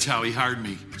 And that's how he hired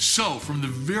me. So from the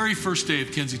very first day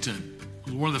of Kensington,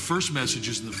 one of the first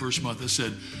messages in the first month, I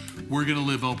said, "We're going to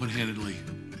live open-handedly."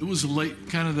 It was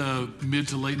kind of the mid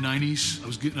to late 90s. I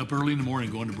was getting up early in the morning,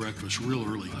 going to breakfast real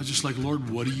early. I was just like, "Lord,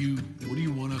 what do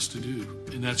you want us to do?"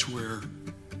 And that's where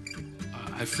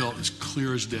I felt as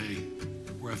clear as day,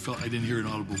 where I felt I didn't hear an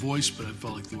audible voice, but I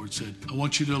felt like the Lord said, "I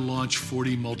want you to launch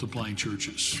 40 multiplying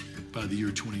churches by the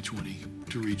year 2020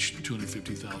 to reach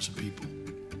 250,000 people."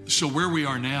 So where we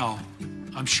are now,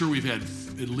 I'm sure we've had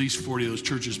at least 40 of those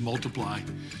churches multiply.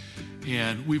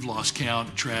 And we've lost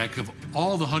track of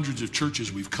all the hundreds of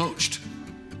churches we've coached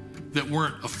that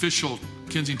weren't official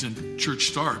Kensington church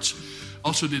starts.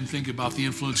 Also didn't think about the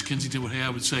influence Kensington would have. I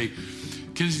would say,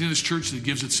 Kensington is a church that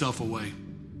gives itself away.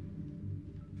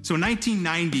 So in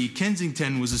 1990,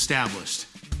 Kensington was established,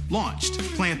 launched,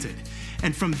 planted.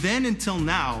 And from then until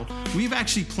now, we've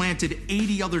actually planted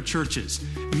 80 other churches.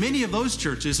 Many of those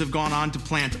churches have gone on to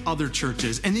plant other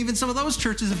churches. And even some of those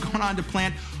churches have gone on to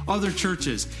plant other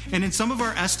churches. And in some of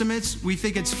our estimates, we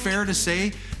think it's fair to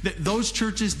say that those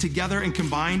churches together and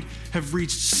combined have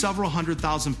reached several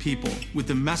 100,000 people with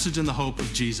the message and the hope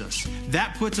of Jesus.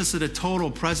 That puts us at a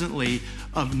total presently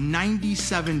of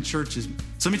 97 churches.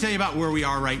 So let me tell you about where we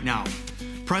are right now.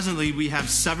 Presently, we have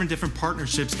 7 different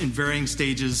partnerships in varying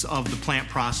stages of the plant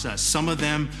process. Some of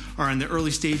them are in the early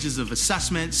stages of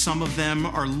assessment. Some of them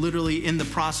are literally in the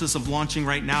process of launching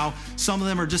right now. Some of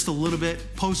them are just a little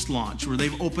bit post-launch, where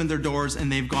they've opened their doors and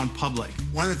they've gone public.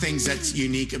 One of the things that's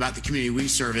unique about the community we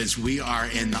serve is we are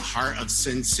in the heart of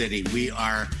Sin City.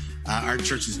 Our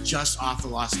church is just off the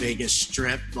Las Vegas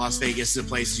Strip. Las Vegas is a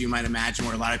place, as you might imagine,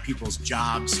 where a lot of people's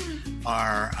jobs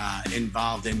are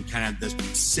involved in kind of the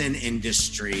sin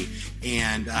industry,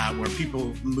 and where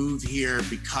people move here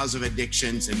because of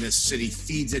addictions, and this city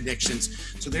feeds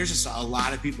addictions. So there's just a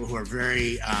lot of people who are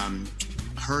very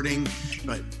hurting,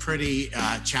 but pretty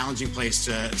challenging place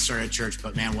to start a church.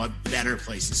 But man, what better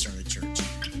place to start a church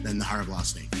than the heart of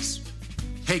Las Vegas?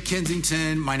 Hey,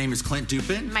 Kensington, my name is Clint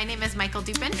Dupin. My name is Michael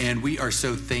Dupin. And we are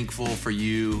so thankful for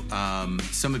you.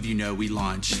 Some of you know we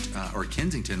launched, or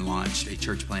Kensington launched, a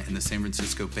church plant in the San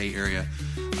Francisco Bay Area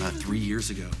 3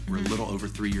 years ago. We're a little over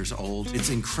 3 years old. It's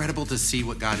incredible to see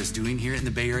what God is doing here in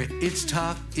the Bay Area. It's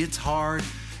tough, it's hard.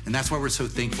 And that's why we're so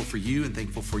thankful for you and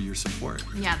thankful for your support.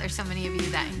 Yeah, there's so many of you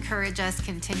that encourage us,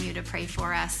 continue to pray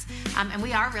for us. And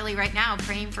we are really right now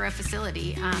praying for a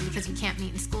facility because we can't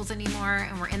meet in schools anymore,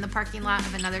 and we're in the parking lot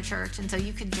of another church. And so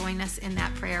you could join us in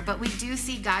that prayer. But we do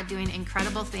see God doing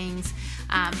incredible things.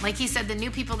 Like he said, the new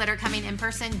people that are coming in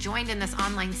person joined in this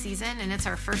online season, and it's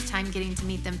our first time getting to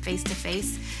meet them face to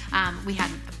face. We had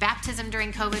baptism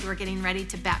during COVID. We're getting ready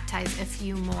to baptize a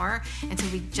few more. And so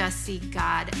we just see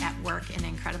God at work in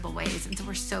incredible ways. And so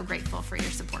we're so grateful for your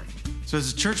support. So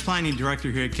as a church planning director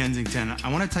here at Kensington,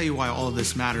 I want to tell you why all of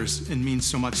this matters and means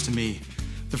so much to me.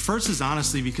 The first is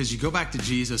honestly because you go back to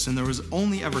Jesus, and there was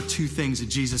only ever 2 things that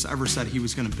Jesus ever said he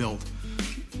was going to build.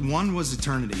 One was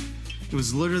eternity. It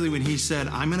was literally when he said,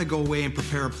 I'm going to go away and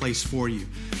prepare a place for you.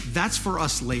 That's for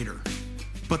us later.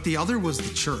 But the other was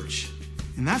the church,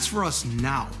 and that's for us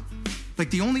now. Like,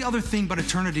 the only other thing but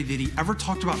eternity that he ever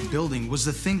talked about building was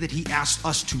the thing that he asked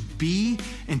us to be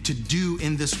and to do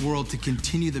in this world to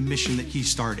continue the mission that he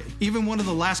started. Even one of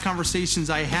the last conversations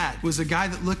I had was a guy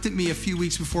that looked at me a few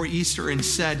weeks before Easter and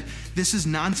said, this is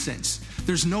nonsense.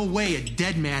 There's no way a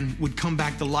dead man would come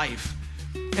back to life.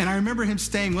 And I remember him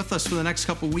staying with us for the next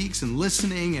couple of weeks and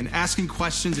listening and asking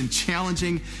questions and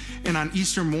challenging. And on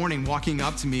Easter morning, walking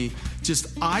up to me, just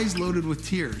eyes loaded with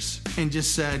tears, and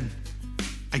just said,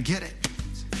 I get it.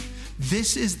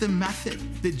 This is the method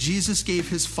that Jesus gave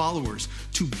his followers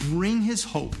to bring his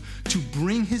hope, to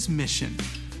bring his mission,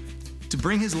 to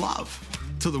bring his love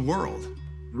to the world.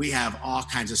 We have all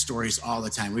kinds of stories all the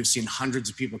time. We've seen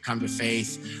hundreds of people come to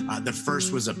faith. The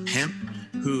first was a pimp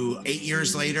who 7, 8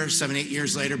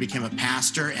 years later became a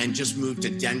pastor and just moved to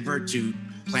Denver to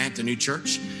plant a new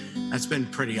church. That's been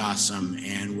pretty awesome.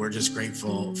 And we're just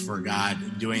grateful for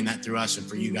God doing that through us and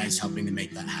for you guys helping to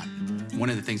make that happen. One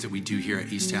of the things that we do here at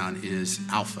Easttown is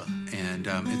Alpha, and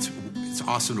it's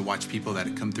awesome to watch people that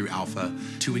have come through Alpha.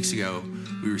 2 weeks ago,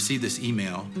 we received this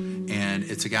email, and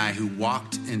it's a guy who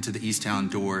walked into the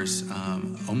Easttown doors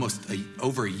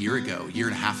over a year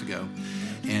and a half ago,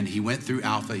 and he went through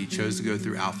Alpha. He chose to go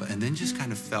through Alpha, and then just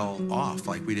kind of fell off,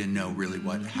 like we didn't know really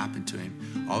what happened to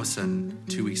him. All of a sudden,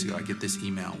 2 weeks ago, I get this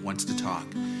email, wants to talk,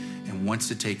 and wants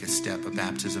to take a step of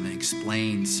baptism, and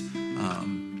explains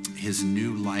his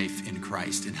new life in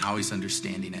Christ and how he's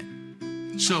understanding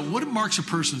it. So what marks a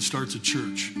person that starts a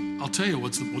church? I'll tell you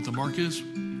what the mark is.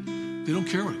 They don't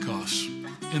care what it costs.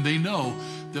 And they know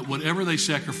that whatever they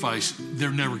sacrifice, they're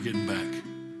never getting back.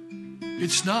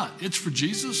 It's not. It's for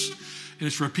Jesus, and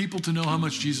it's for people to know how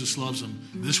much Jesus loves them.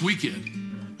 This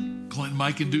weekend, Clint,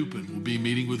 Mike, and Dupin will be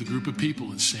meeting with a group of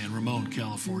people in San Ramon,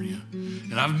 California.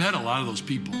 And I've met a lot of those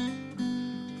people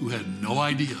who had no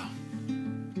idea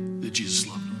that Jesus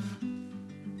loved them.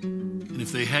 And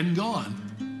if they hadn't gone,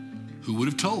 who would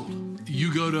have told?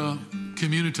 You go to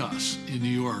Communitas in New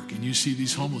York and you see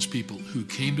these homeless people who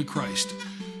came to Christ,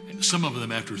 some of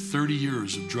them after 30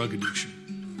 years of drug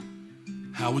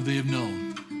addiction. How would they have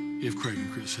known if Craig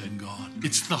and Chris hadn't gone?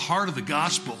 It's the heart of the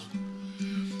gospel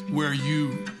where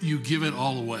you give it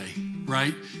all away,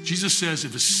 right? Jesus says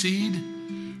if a seed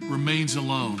remains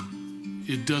alone,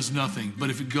 it does nothing.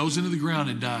 But if it goes into the ground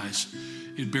and dies,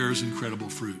 it bears incredible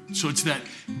fruit. So it's that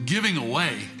giving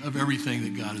away of everything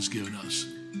that God has given us.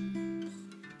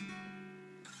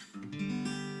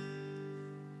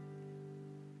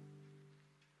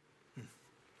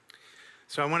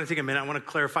 So I want to take a minute. I want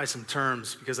to clarify some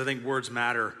terms because I think words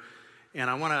matter. And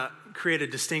I want to create a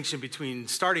distinction between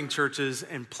starting churches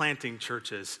and planting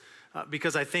churches.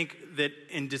 because I think that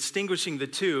in distinguishing the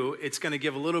two, it's going to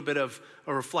give a little bit of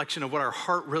a reflection of what our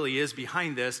heart really is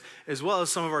behind this, as well as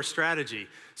some of our strategy.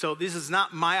 So this is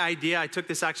not my idea. I took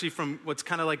this actually from what's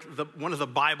kind of like one of the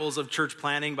Bibles of church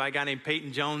planning by a guy named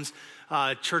Peyton Jones,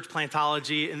 Church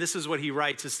Plantology, and this is what he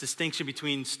writes, this distinction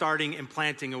between starting and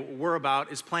planting. And what we're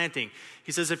about is planting.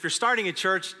 He says, if you're starting a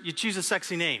church, you choose a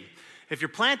sexy name. If you're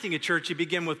planting a church, you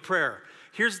begin with prayer.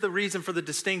 Here's the reason for the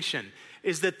distinction,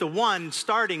 is that the one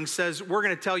starting says, we're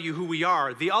going to tell you who we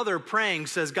are. The other praying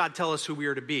says, God, tell us who we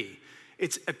are to be.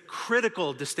 It's a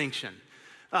critical distinction.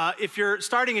 If you're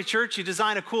starting a church, you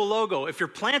design a cool logo. If you're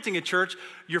planting a church,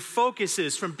 your focus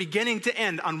is from beginning to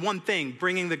end on one thing,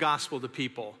 bringing the gospel to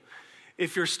people.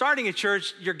 If you're starting a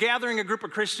church, you're gathering a group of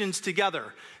Christians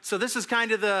together. So this is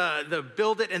kind of the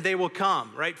build it and they will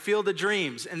come, right? Field of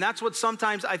dreams. And that's what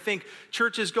sometimes I think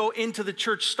churches go into the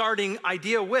church starting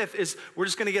idea with, is we're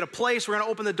just going to get a place, we're going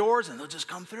to open the doors and they'll just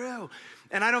come through.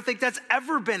 And I don't think that's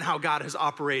ever been how God has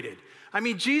operated. I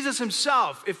mean, Jesus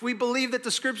himself, if we believe that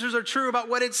the scriptures are true about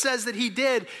what it says that he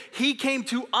did, he came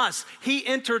to us. He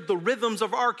entered the rhythms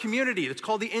of our community. It's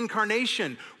called the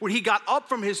incarnation, where he got up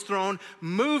from his throne,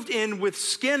 moved in with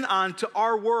skin on to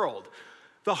our world.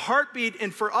 The heartbeat,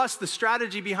 and for us, the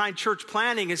strategy behind church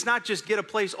planning is not just get a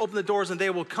place, open the doors, and they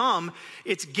will come.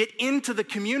 It's get into the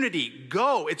community,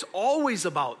 go. It's always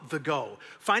about the go,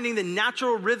 finding the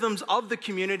natural rhythms of the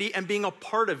community and being a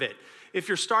part of it. If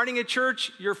you're starting a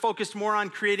church, you're focused more on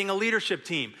creating a leadership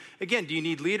team. Again, do you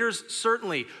need leaders?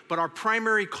 Certainly. But our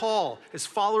primary call as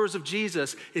followers of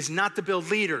Jesus is not to build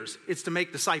leaders, it's to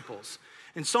make disciples.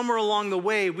 And somewhere along the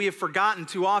way, we have forgotten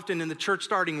too often in the church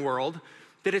starting world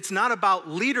that it's not about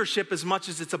leadership as much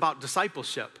as it's about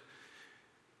discipleship.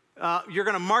 You're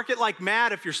going to market like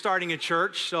mad if you're starting a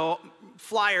church. So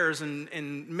flyers and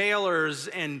mailers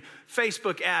and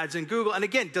Facebook ads and Google. And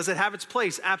again, does it have its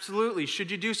place? Absolutely.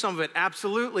 Should you do some of it?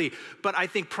 Absolutely. But I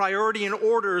think priority and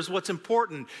order is what's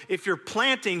important. If you're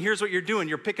planting, here's what you're doing.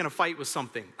 You're picking a fight with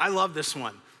something. I love this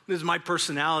one. This is my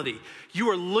personality. You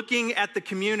are looking at the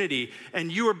community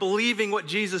and you are believing what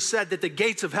Jesus said, that the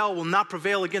gates of hell will not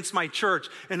prevail against my church.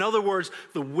 In other words,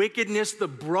 the wickedness, the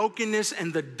brokenness,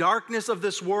 and the darkness of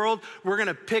this world, we're going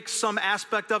to pick some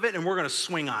aspect of it and we're going to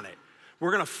swing on it.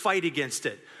 We're going to fight against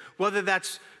it. Whether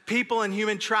that's people in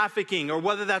human trafficking or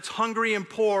whether that's hungry and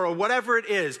poor or whatever it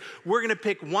is, we're going to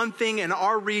pick one thing in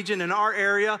our region, in our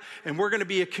area, and we're going to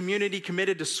be a community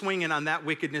committed to swinging on that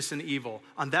wickedness and evil,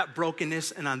 on that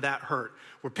brokenness and on that hurt.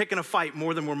 We're picking a fight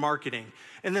more than we're marketing.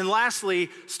 And then lastly,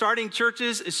 starting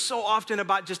churches is so often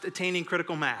about just attaining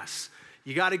critical mass.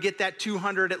 You got to get that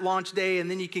 200 at launch day and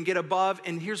then you can get above.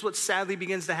 And here's what sadly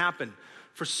begins to happen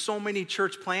for so many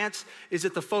church plants is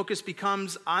that the focus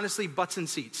becomes honestly butts and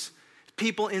seats.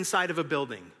 People inside of a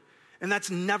building. And that's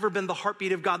never been the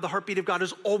heartbeat of God. The heartbeat of God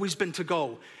has always been to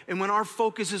go. And when our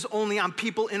focus is only on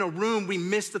people in a room, we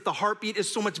miss that the heartbeat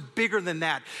is so much bigger than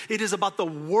that. It is about the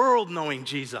world knowing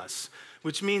Jesus,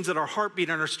 which means that our heartbeat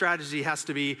and our strategy has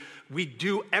to be, we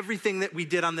do everything that we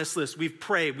did on this list. We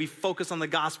pray, we focus on the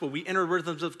gospel, we enter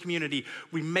rhythms of community,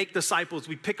 we make disciples,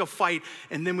 we pick a fight,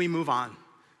 and then we move on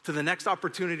to the next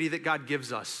opportunity that God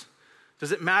gives us.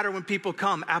 Does it matter when people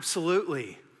come?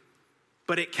 Absolutely.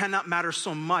 But it cannot matter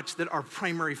so much that our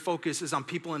primary focus is on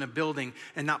people in a building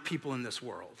and not people in this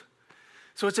world.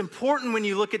 So it's important when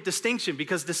you look at distinction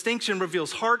because distinction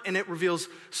reveals heart and it reveals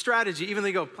strategy. Even though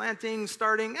you go planting,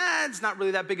 starting, it's not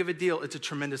really that big of a deal. It's a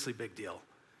tremendously big deal.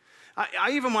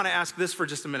 I even want to ask this for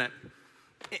just a minute.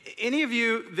 Any of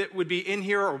you that would be in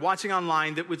here or watching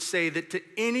online that would say that to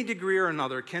any degree or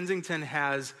another, Kensington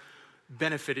has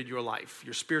benefited your life,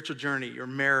 your spiritual journey, your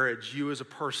marriage, you as a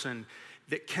person,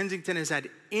 that Kensington has had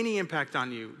any impact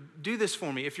on you, do this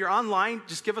for me. If you're online,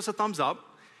 just give us a thumbs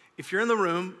up. If you're in the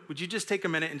room, would you just take a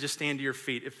minute and just stand to your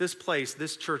feet? If this place,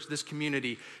 this church, this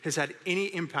community has had any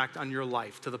impact on your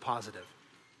life to the positive.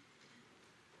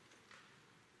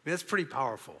 I mean, that's pretty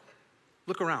powerful.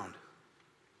 Look around.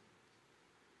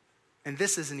 And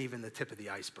this isn't even the tip of the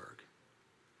iceberg.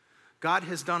 God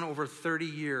has done over 30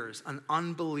 years an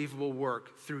unbelievable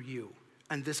work through you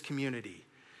and this community.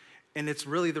 And it's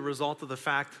really the result of the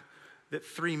fact that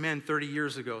 3 men 30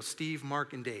 years ago, Steve,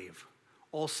 Mark, and Dave,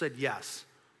 all said yes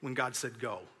when God said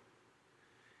go.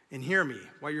 And hear me,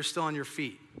 while you're still on your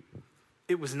feet,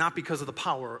 it was not because of the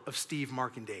power of Steve,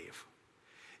 Mark, and Dave.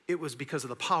 It was because of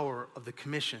the power of the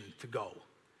commission to go.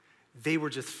 They were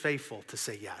just faithful to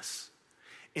say yes.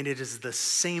 And it is the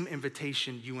same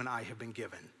invitation you and I have been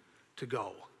given to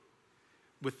go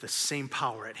with the same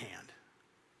power at hand.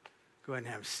 Go ahead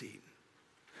and have a seat.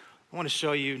 I want to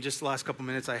show you in just the last couple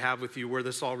minutes I have with you where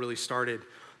this all really started.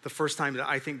 the first time that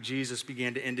I think Jesus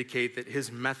began to indicate that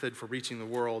his method for reaching the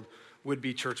world would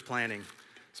be church planting.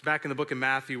 It's back in the book of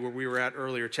Matthew where we were at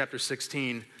earlier, chapter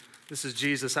 16. This is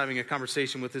Jesus having a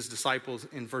conversation with his disciples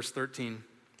in verse 13.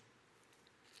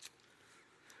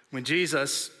 When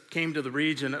Jesus came to the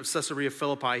region of Caesarea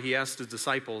Philippi, he asked his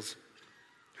disciples,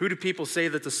 "Who do people say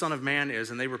that the Son of Man is?"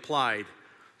 And they replied,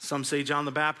 "Some say John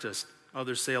the Baptist,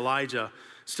 others say Elijah,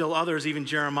 still others even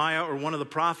Jeremiah or one of the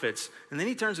prophets." And then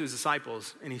he turns to his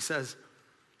disciples and he says,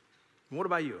 "What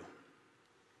about you?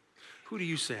 Who do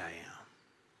you say I am?"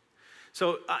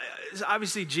 So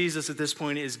obviously Jesus at this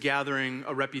point is gathering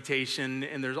a reputation,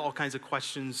 and there's all kinds of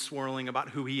questions swirling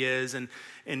about who he is, and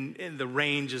the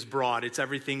range is broad. It's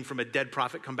everything from a dead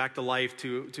prophet come back to life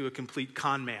to a complete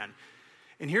con man.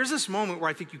 And here's this moment where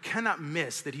I think you cannot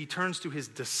miss that he turns to his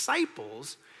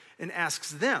disciples and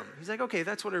asks them. He's like, okay,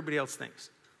 that's what everybody else thinks.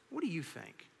 What do you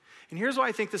think? And here's why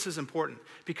I think this is important.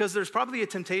 Because there's probably a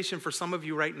temptation for some of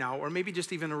you right now, or maybe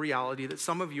just even a reality, that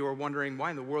some of you are wondering why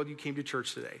in the world you came to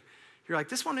church today. You're like,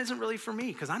 this one isn't really for me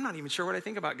because I'm not even sure what I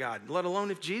think about God, let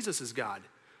alone if Jesus is God.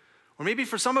 Or maybe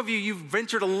for some of you, you've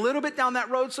ventured a little bit down that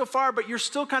road so far, but you're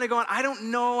still kind of going, I don't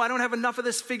know, I don't have enough of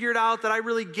this figured out that I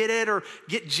really get it or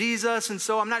get Jesus. And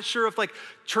so I'm not sure if like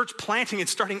church planting and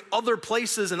starting other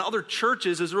places and other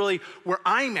churches is really where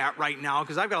I'm at right now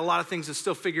because I've got a lot of things to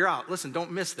still figure out. Listen,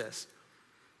 don't miss this.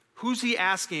 Who's he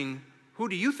asking, who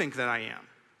do you think that I am?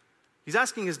 He's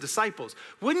asking his disciples.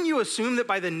 Wouldn't you assume that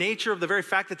by the nature of the very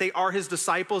fact that they are his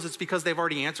disciples, it's because they've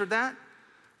already answered that?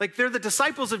 Like they're the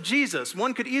disciples of Jesus.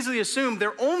 One could easily assume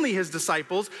they're only his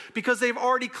disciples because they've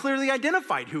already clearly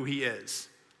identified who he is.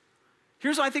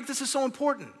 Here's why I think this is so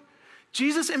important.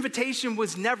 Jesus' invitation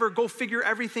was never go figure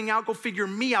everything out, go figure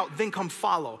me out, then come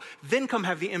follow. Then come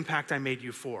have the impact I made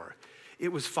you for.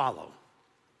 It was follow.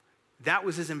 That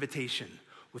was his invitation.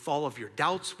 With all of your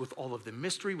doubts, with all of the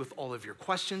mystery, with all of your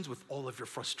questions, with all of your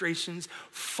frustrations,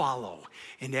 follow.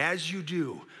 And as you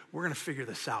do, we're going to figure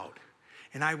this out.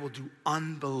 And I will do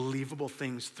unbelievable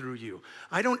things through you.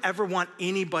 I don't ever want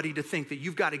anybody to think that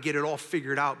you've got to get it all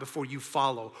figured out before you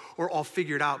follow, or all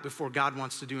figured out before God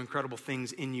wants to do incredible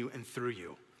things in you and through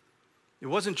you. It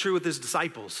wasn't true with his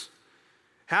disciples.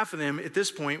 Half of them at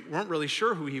this point weren't really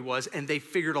sure who he was, and they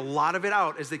figured a lot of it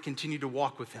out as they continued to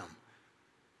walk with him.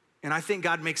 And I think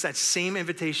God makes that same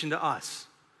invitation to us.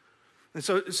 And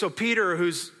so Peter,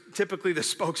 who's typically the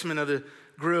spokesman of the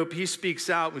group, he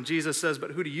speaks out when Jesus says,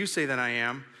 "But who do you say that I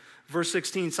am?" Verse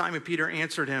 16, Simon Peter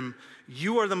answered him,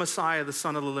 "You are the Messiah, the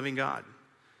Son of the living God."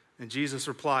 And Jesus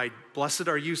replied, "Blessed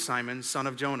are you, Simon, son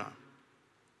of Jonah.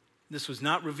 This was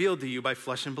not revealed to you by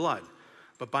flesh and blood,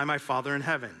 but by my Father in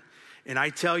heaven. And I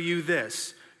tell you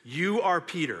this, you are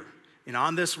Peter, and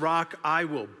on this rock I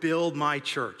will build my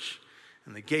church,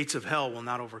 and the gates of hell will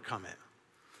not overcome it."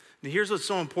 Now here's what's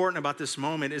so important about this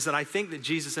moment is that I think that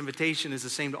Jesus' invitation is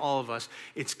the same to all of us.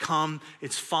 It's come,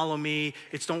 it's follow me,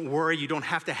 it's don't worry, you don't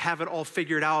have to have it all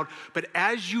figured out. But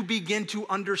as you begin to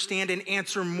understand and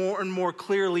answer more and more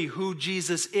clearly who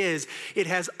Jesus is, it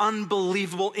has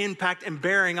unbelievable impact and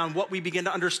bearing on what we begin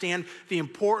to understand the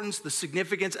importance, the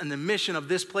significance, and the mission of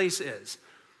this place is.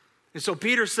 And so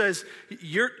Peter says,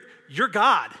 you're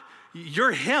God,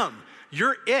 you're him.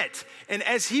 You're it. And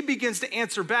as he begins to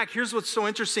answer back, here's what's so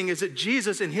interesting is that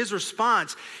Jesus, in his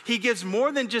response, he gives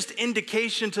more than just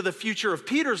indication to the future of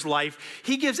Peter's life.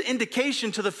 He gives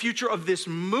indication to the future of this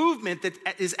movement that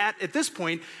is at this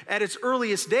point, at its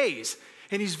earliest days.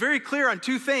 And he's very clear on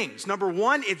two things. Number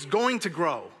one, it's going to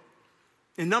grow.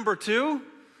 And number two,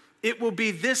 it will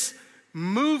be this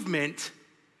movement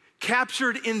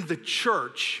captured in the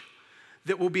church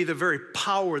that will be the very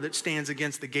power that stands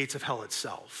against the gates of hell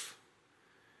itself.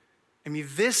 I mean,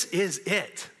 this is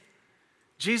it.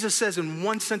 Jesus says in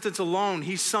one sentence alone,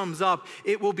 he sums up,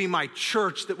 it will be my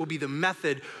church that will be the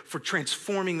method for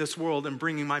transforming this world and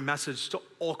bringing my message to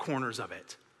all corners of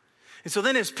it. And so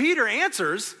then as Peter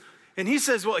answers, and he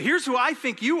says, well, here's who I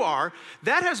think you are,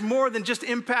 that has more than just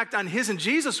impact on his and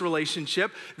Jesus'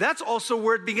 relationship. That's also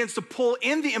where it begins to pull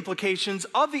in the implications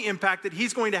of the impact that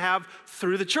he's going to have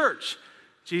through the church.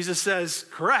 Jesus says,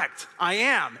 correct, I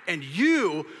am, and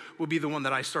you will be the one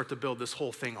that I start to build this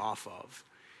whole thing off of.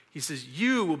 He says,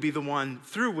 you will be the one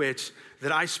through which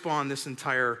that I spawn this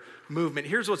entire movement.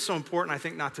 Here's what's so important, I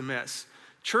think, not to miss.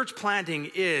 Church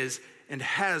planting is and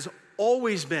has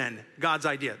always been God's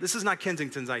idea. This is not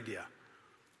Kensington's idea.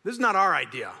 This is not our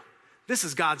idea. This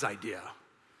is God's idea.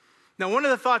 Now, one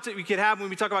of the thoughts that we could have when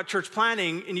we talk about church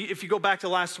planting, and if you go back to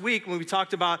last week when we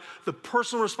talked about the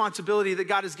personal responsibility that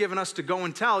God has given us to go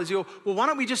and tell, is you go, well, why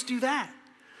don't we just do that?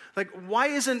 Like, why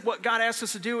isn't what God asked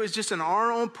us to do is just in our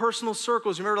own personal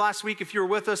circles? You remember last week, if you were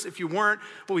with us, if you weren't,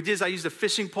 what we did is I used a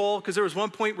fishing pole, because there was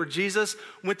one point where Jesus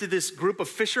went to this group of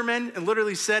fishermen and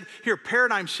literally said, here,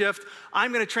 paradigm shift,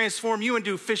 I'm going to transform you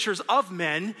into fishers of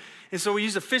men. And so we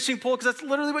used a fishing pole, because that's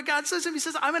literally what God says. And he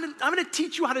says, I'm going to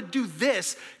teach you how to do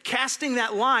this, casting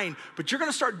that line, but you're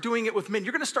going to start doing it with men.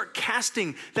 You're going to start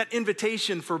casting that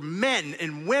invitation for men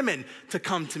and women to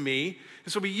come to me.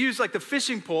 And so we use like the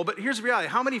fishing pole, but here's the reality.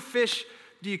 How many fish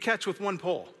do you catch with one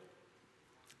pole?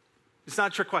 It's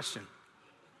not a trick question.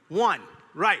 One,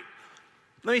 right.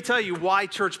 Let me tell you why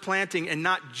church planting and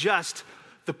not just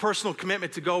the personal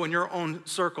commitment to go in your own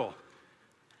circle.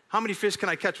 How many fish can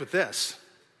I catch with this?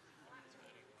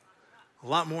 A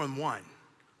lot more than one.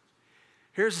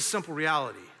 Here's a simple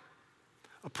reality.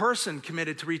 A person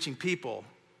committed to reaching people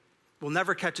will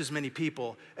never catch as many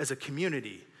people as a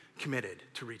community committed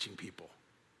to reaching people.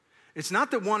 It's not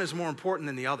that one is more important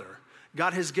than the other.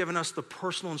 God has given us the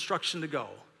personal instruction to go,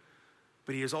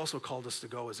 but he has also called us to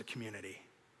go as a community.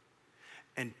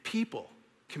 And people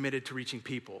committed to reaching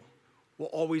people will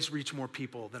always reach more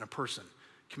people than a person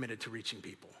committed to reaching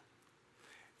people.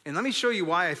 And let me show you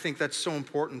why I think that's so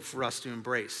important for us to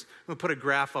embrace. I'm going to put a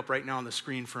graph up right now on the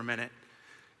screen for a minute.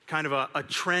 Kind of a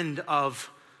trend of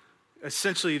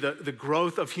essentially the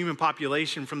growth of human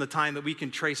population from the time that we can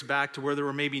trace back to where there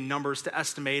were maybe numbers to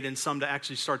estimate and some to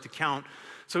actually start to count.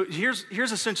 So here's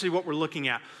essentially what we're looking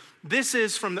at. This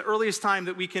is from the earliest time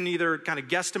that we can either kind of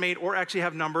guesstimate or actually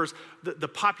have numbers, the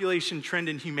population trend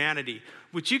in humanity,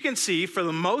 which you can see for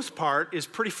the most part is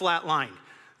pretty flat line.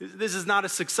 This is not a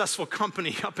successful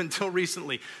company up until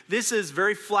recently. This is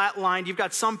very flat-lined. You've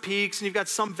got some peaks and you've got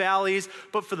some valleys,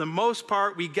 but for the most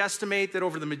part, we guesstimate that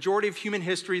over the majority of human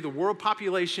history, the world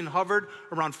population hovered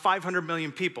around 500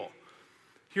 million people.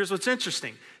 Here's what's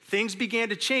interesting. Things began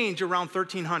to change around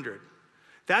 1300.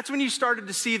 That's when you started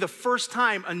to see the first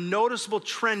time a noticeable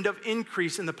trend of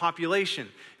increase in the population.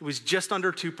 It was just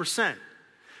under 2%.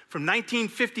 From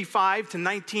 1955 to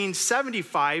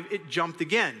 1975, it jumped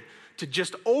again to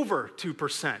just over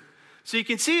 2%. So you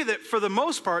can see that for the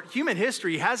most part, human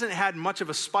history hasn't had much of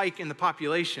a spike in the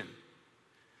population.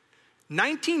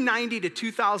 1990 to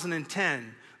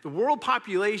 2010, the world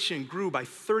population grew by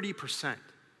 30%.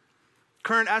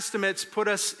 Current estimates put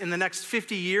us in the next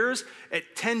 50 years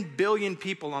at 10 billion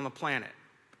people on the planet.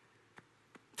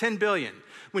 10 billion.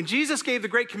 When Jesus gave the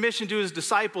Great Commission to his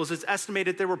disciples, it's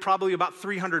estimated there were probably about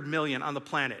 300 million on the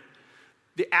planet.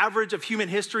 The average of human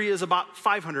history is about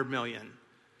 500 million.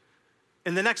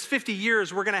 In the next 50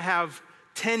 years, we're going to have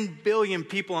 10 billion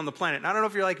people on the planet. And I don't know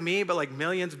if you're like me, but like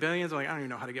millions, billions, I'm like, I don't even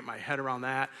know how to get my head around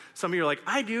that. Some of you are like,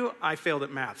 I do. I failed at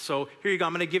math. So here you go.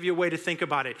 I'm going to give you a way to think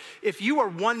about it. If you are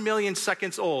 1 million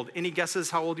seconds old, any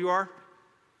guesses how old you are?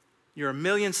 You're 1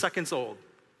 million seconds old.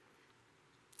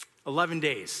 11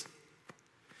 days.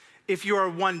 If you are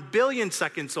 1 billion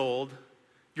seconds old,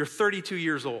 you're 32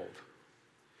 years old.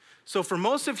 So for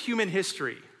most of human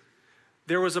history,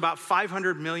 there was about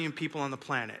 500 million people on the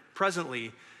planet.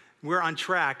 Presently, we're on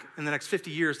track in the next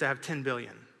 50 years to have 10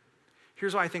 billion.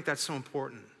 Here's why I think that's so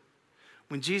important.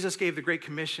 When Jesus gave the Great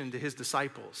Commission to his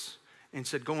disciples and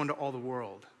said, go into all the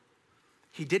world,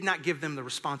 he did not give them the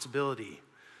responsibility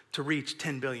to reach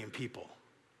 10 billion people.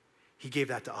 He gave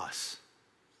that to us.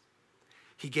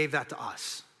 He gave that to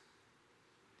us.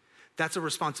 That's a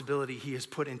responsibility he has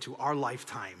put into our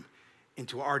lifetime,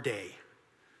 into our day.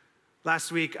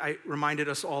 Last week, I reminded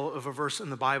us all of a verse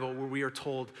in the Bible where we are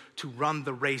told to run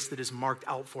the race that is marked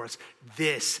out for us.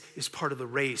 This is part of the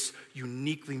race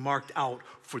uniquely marked out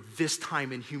for this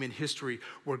time in human history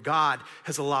where God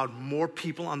has allowed more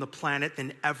people on the planet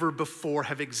than ever before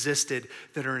have existed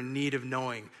that are in need of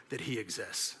knowing that he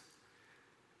exists.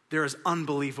 There is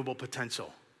unbelievable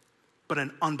potential, but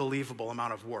an unbelievable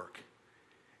amount of work.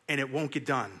 And it won't get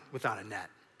done without a net.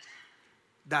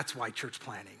 That's why church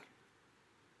planning.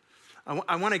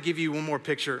 I want to give you one more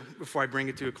picture before I bring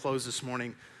it to a close this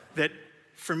morning. That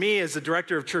for me, as the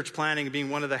director of church planning,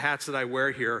 being one of the hats that I wear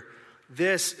here,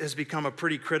 this has become a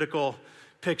pretty critical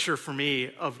picture for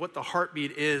me of what the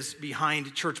heartbeat is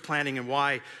behind church planning and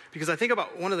why. Because I think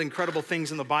about one of the incredible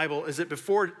things in the Bible is that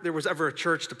before there was ever a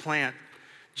church to plant,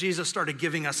 Jesus started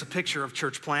giving us a picture of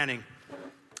church planning.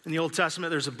 In the Old Testament,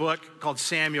 there's a book called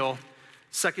Samuel,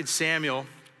 2 Samuel.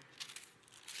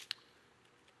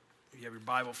 You have your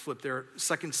Bible flip there.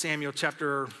 2 Samuel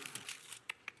chapter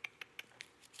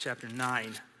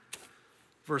 9,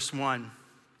 verse 1.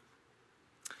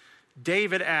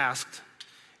 David asked,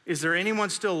 is there anyone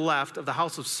still left of the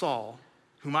house of Saul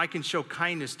whom I can show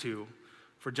kindness to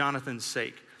for Jonathan's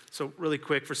sake? So really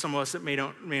quick, for some of us that may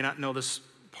not know this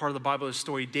part of the Bible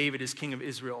story. David is king of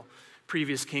Israel.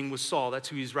 Previous king was Saul. That's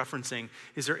who he's referencing.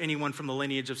 Is there anyone from the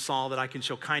lineage of Saul that I can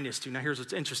show kindness to? Now here's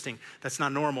what's interesting. That's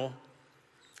not normal.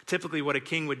 Typically what a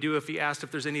king would do if he asked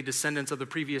if there's any descendants of the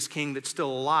previous king that's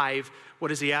still alive,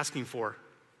 what is he asking for?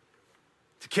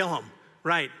 To kill him,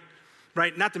 right?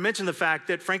 Not to mention the fact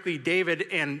that, frankly, David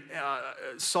and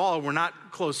Saul were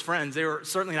not close friends. They were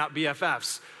certainly not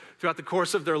BFFs. Throughout the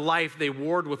course of their life, they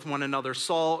warred with one another.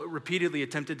 Saul repeatedly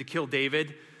attempted to kill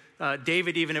David.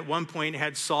 David even at one point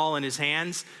had Saul in his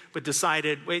hands, but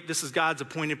decided, wait, this is God's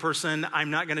appointed person.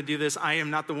 I'm not going to do this. I am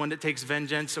not the one that takes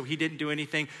vengeance, so he didn't do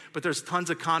anything. But there's tons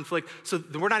of conflict. So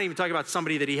we're not even talking about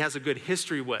somebody that he has a good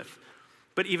history with.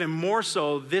 But even more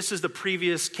so, this is the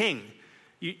previous king.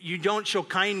 You don't show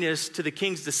kindness to the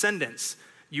king's descendants.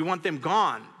 You want them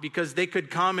gone because they could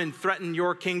come and threaten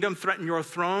your kingdom, threaten your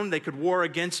throne. They could war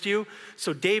against you.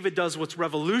 So David does what's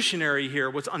revolutionary here,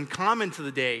 what's uncommon to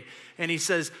the day. And he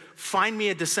says, find me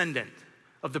a descendant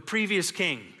of the previous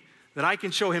king that I can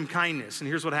show him kindness. And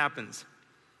here's what happens.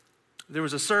 There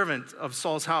was a servant of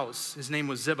Saul's house. His name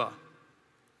was Ziba.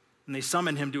 And they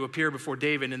summoned him to appear before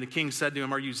David. And the king said to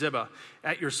him, are you Ziba?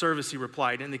 At your service, he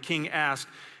replied. And the king asked,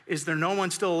 is there no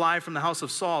one still alive from the house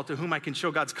of Saul to whom I can show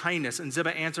God's kindness? And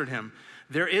Ziba answered him,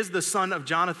 there is the son of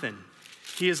Jonathan.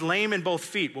 He is lame in both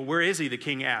feet. Well, where is he? The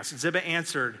king asked. Ziba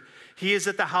answered, he is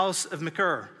at the house of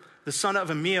Machir, the son of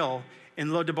Amiel in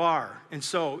Lodebar. And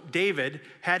so David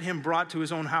had him brought to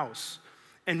his own house.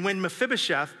 And when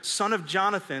Mephibosheth, son of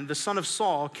Jonathan, the son of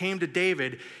Saul, came to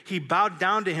David, he bowed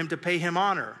down to him to pay him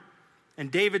honor.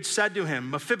 And David said to him,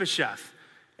 Mephibosheth,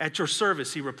 at your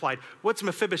service, he replied. What's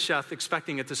Mephibosheth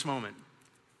expecting at this moment?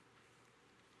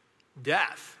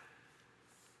 Death.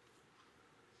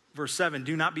 Verse 7,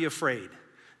 do not be afraid.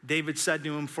 David said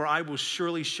to him, for I will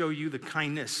surely show you the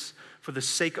kindness for the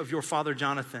sake of your father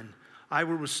Jonathan. I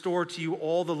will restore to you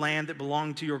all the land that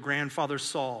belonged to your grandfather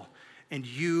Saul, and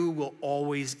you will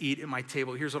always eat at my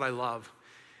table. Here's what I love,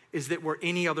 is that where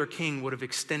any other king would have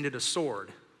extended a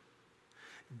sword,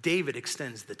 David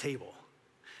extends the table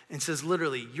and says,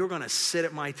 literally, you're going to sit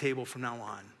at my table from now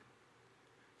on.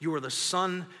 You are the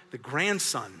son, the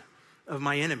grandson of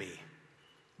my enemy,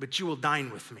 but you will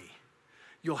dine with me.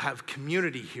 You'll have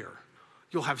community here.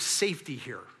 You'll have safety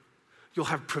here. You'll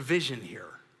have provision here.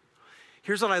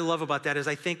 Here's what I love about that is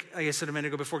I think, like I said a minute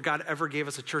ago, before God ever gave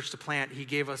us a church to plant, he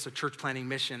gave us a church planting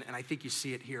mission, and I think you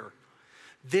see it here.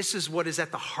 This is what is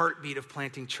at the heartbeat of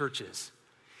planting churches.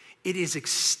 It is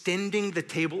extending the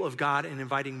table of God and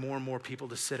inviting more and more people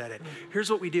to sit at it. Here's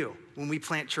what we do when we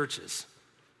plant churches.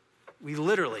 We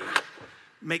literally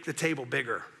make the table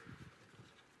bigger.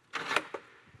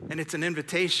 And it's an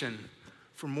invitation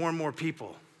for more and more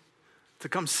people to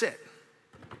come sit,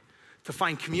 to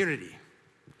find community,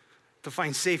 to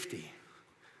find safety,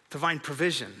 to find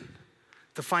provision,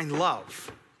 to find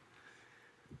love,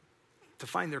 to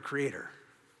find their Creator,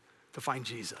 to find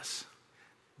Jesus.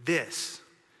 This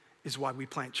is why we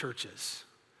plant churches.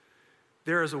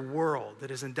 There is a world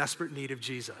that is in desperate need of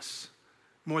Jesus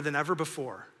more than ever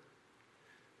before.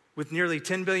 With nearly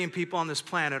 10 billion people on this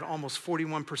planet, almost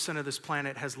 41% of this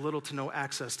planet has little to no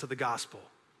access to the gospel.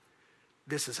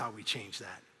 This is how we change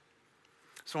that.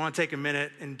 So I want to take a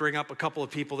minute and bring up a couple of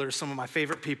people that are some of my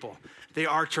favorite people. They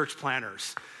are church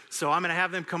planters. So I'm going to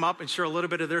have them come up and share a little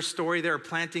bit of their story. They're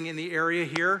planting in the area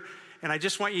here. And I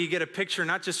just want you to get a picture,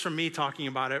 not just from me talking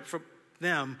about it, from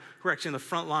them who are actually in the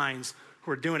front lines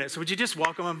who are doing it. So would you just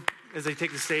welcome them as they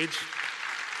take the stage?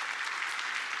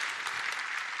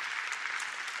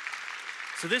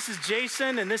 So this is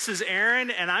Jason and this is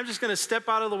Aaron, and I'm just going to step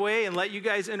out of the way and let you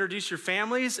guys introduce your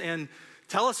families and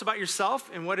tell us about yourself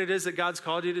and what it is that God's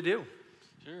called you to do.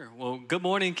 Sure. Well, good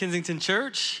morning, Kensington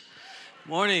Church.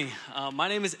 Morning. My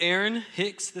name is Aaron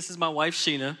Hicks. This is my wife,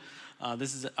 Sheena.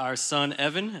 This is our son,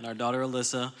 Evan, and our daughter,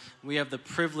 Alyssa. We have the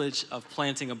privilege of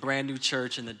planting a brand new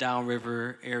church in the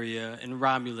Downriver area in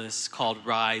Romulus called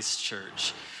Rise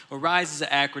Church. Well, Rise is an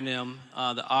acronym.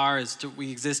 The R is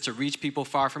we exist to reach people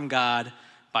far from God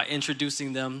by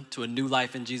introducing them to a new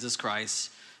life in Jesus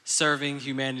Christ, serving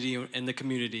humanity in the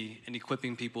community, and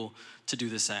equipping people to do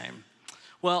the same.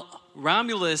 Well,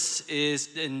 Romulus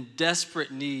is in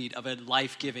desperate need of a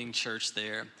life-giving church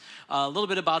there. A little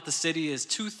bit about the city is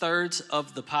 2/3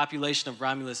 of the population of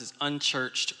Romulus is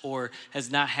unchurched or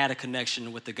has not had a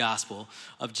connection with the gospel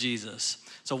of Jesus.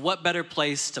 So what better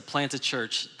place to plant a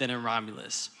church than in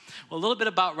Romulus? Well, a little bit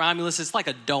about Romulus, it's like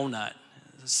a donut.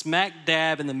 smack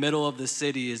dab in the middle of the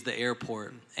city is the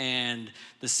airport, and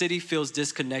the city feels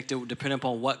disconnected depending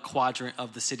upon what quadrant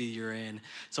of the city you're in.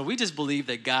 So we just believe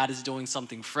that God is doing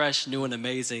something fresh, new, and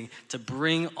amazing to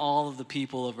bring all of the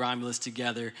people of Romulus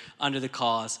together under the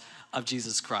cause of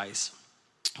Jesus Christ.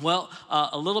 Well,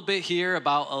 a little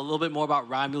bit more about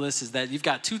Romulus is that you've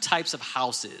got two types of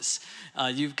houses.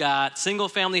 You've got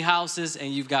single-family houses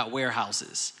and you've got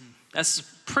warehouses. That's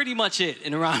pretty much it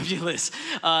in Romulus.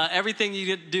 Everything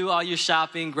you do, all your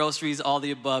shopping, groceries, all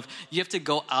the above, you have to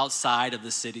go outside of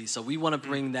the city. So we want to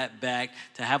bring that back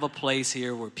to have a place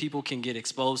here where people can get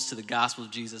exposed to the gospel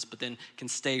of Jesus, but then can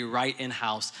stay right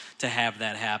in-house to have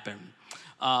that happen.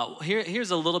 Here's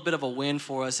a little bit of a win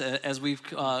for us as we've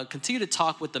continued to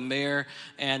talk with the mayor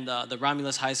and the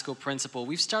Romulus High School principal.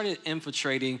 We've started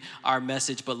infiltrating our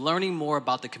message, but learning more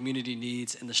about the community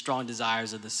needs and the strong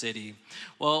desires of the city.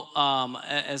 Well,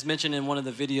 as mentioned in one of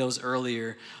the videos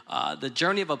earlier, the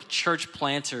journey of a church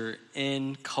planter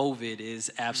in COVID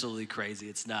is absolutely crazy.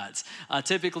 It's nuts.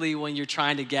 Typically, when you're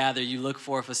trying to gather, you look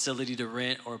for a facility to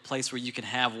rent or a place where you can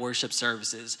have worship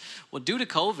services. Well, due to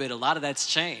COVID, a lot of that's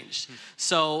changed.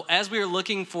 So as we were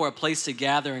looking for a place to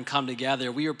gather and come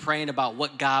together, we were praying about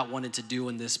what God wanted to do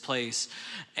in this place.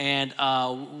 And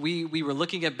we were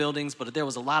looking at buildings, but there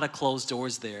was a lot of closed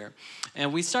doors there.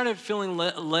 And we started feeling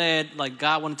led like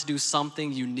God wanted to do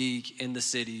something unique in the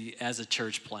city as a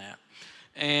church plant.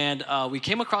 And we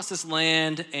came across this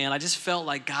land, and I just felt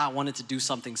like God wanted to do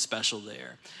something special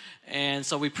there. And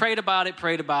so we prayed about it,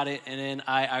 and then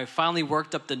I finally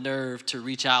worked up the nerve to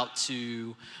reach out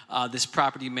to this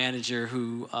property manager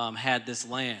who had this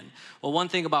land. Well, one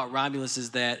thing about Romulus is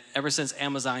that ever since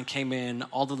Amazon came in,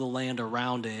 all of the land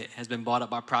around it has been bought up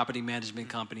by property management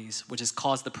companies, which has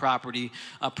caused the property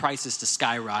prices to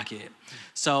skyrocket.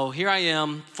 So here I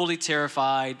am, fully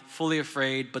terrified, fully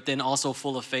afraid, but then also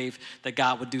full of faith that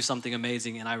God would do something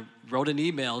amazing. And I wrote an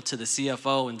email to the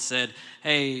CFO and said,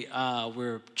 hey,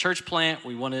 we're a church plant.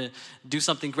 We want to do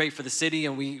something great for the city.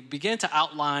 And we began to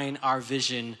outline our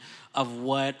vision of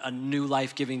what a new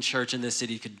life-giving church in this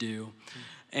city could do.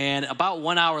 And about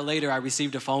 1 hour later, I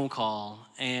received a phone call,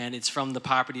 and it's from the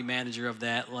property manager of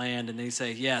that land. And they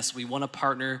say, yes, we want to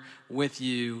partner with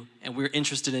you, and we're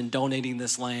interested in donating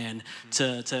this land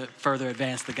to further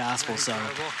advance the gospel. So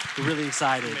we're really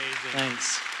excited. Amazing.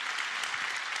 Thanks.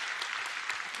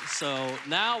 So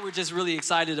now we're just really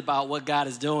excited about what God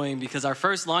is doing because our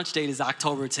first launch date is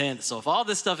October 10th. So if all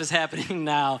this stuff is happening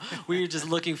now, we're just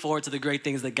looking forward to the great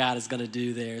things that God is going to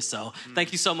do there. So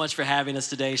thank you so much for having us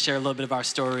today, share a little bit of our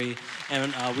story,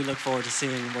 and we look forward to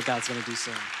seeing what God's going to do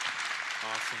soon.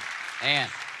 Awesome.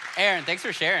 And Aaron, thanks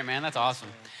for sharing, man. That's awesome.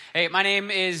 Hey, my name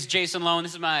is Jason Lone.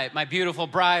 This is my beautiful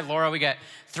bride, Laura. We got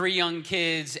 3 young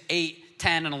kids, 8,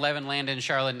 10, and 11, Landon,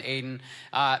 Charlotte, and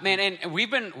Aiden. Man, and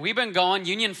we've been going.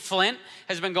 Union Flint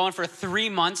has been going for 3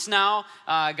 months now.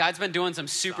 God's been doing some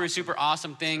super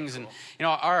awesome things. So cool. And, you know,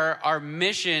 our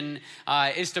mission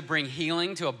is to bring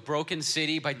healing to a broken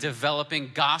city by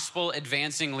developing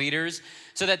gospel-advancing leaders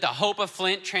so that the hope of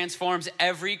Flint transforms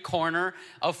every corner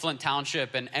of Flint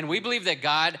Township. And we believe that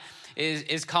God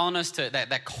is calling us to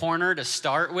that corner to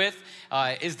start with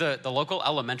is the local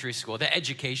elementary school, the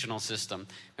educational system.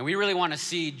 And we really want to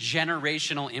see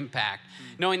generational impact,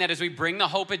 knowing that as we bring the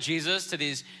hope of Jesus to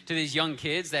these young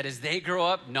kids, that as they grow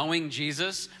up knowing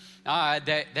Jesus,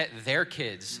 that their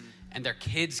kids and their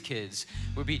kids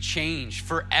would be changed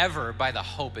forever by the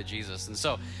hope of Jesus. And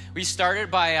so we started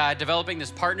by developing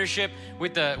this partnership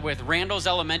with Randall's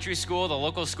Elementary School, the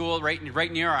local school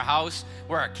right near our house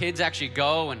where our kids actually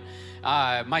go. And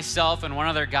myself and one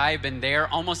other guy have been there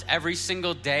almost every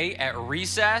single day at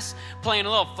recess, playing a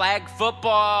little flag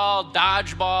football,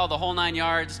 dodgeball, the whole 9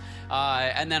 yards.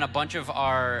 And then a bunch of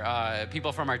our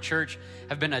people from our church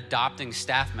have been adopting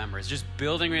staff members, just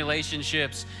building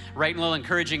relationships, writing little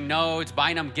encouraging notes,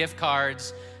 buying them gift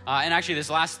cards. And actually this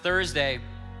last Thursday,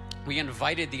 we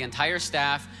invited the entire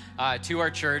staff to our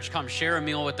church, come share a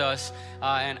meal with us.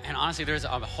 And honestly, there's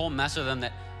a whole mess of them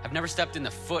that have never stepped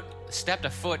a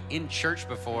foot in church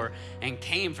before and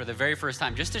came for the very first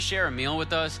time just to share a meal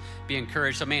with us, be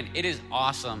encouraged. So man, it is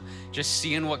awesome just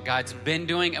seeing what God's been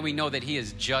doing, and we know that he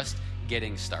is just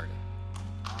getting started.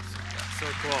 Awesome. That's so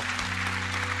cool.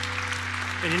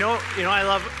 And you know I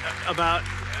love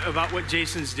about what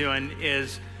Jason's doing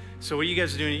is, so what you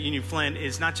guys are doing at Union Flint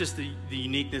is not just the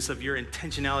uniqueness of your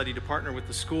intentionality to partner with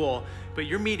the school, but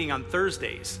you're meeting on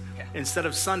Thursdays instead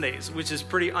of Sundays, which is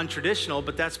pretty untraditional,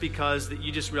 but that's because that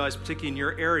you just realize, particularly in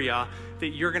your area, that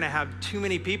you're going to have too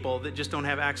many people that just don't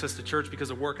have access to church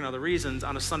because of work and other reasons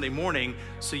on a Sunday morning,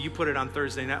 so you put it on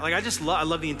Thursday night. Like, I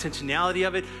love the intentionality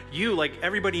of it.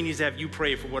 Everybody needs to have you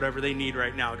pray for whatever they need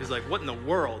right now, because like, what in the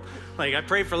world? Like, I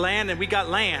prayed for land and we got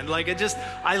land. Like,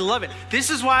 I love it. This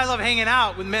is why I love hanging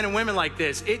out with men and women like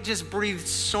this. It just breathes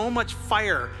so much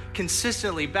fire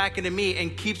consistently back into me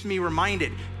and keeps me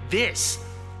reminded, this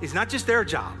is not just their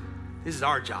job. This is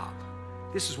our job.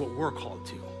 This is what we're called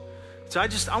to. So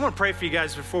I want to pray for you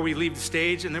guys before we leave the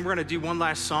stage, and then we're going to do one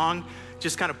last song,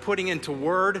 just kind of putting into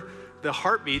word the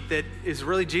heartbeat that is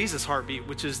really Jesus' heartbeat,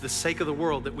 which is the sake of the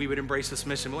world, that we would embrace this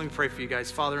mission. But let me pray for you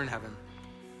guys. Father in heaven,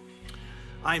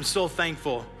 I am so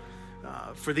thankful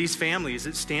for these families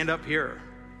that stand up here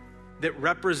that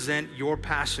represent your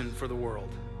passion for the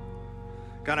world.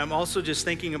 God, I'm also just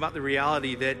thinking about the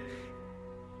reality that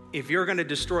if you're going to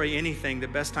destroy anything, the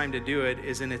best time to do it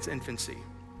is in its infancy.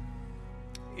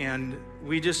 And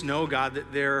we just know, God,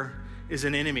 that there is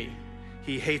an enemy.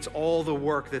 He hates all the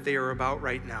work that they are about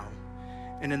right now.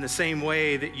 And in the same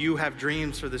way that you have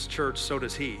dreams for this church, so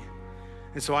does he.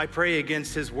 And so I pray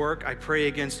against his work. I pray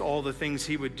against all the things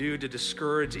he would do to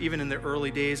discourage, even in the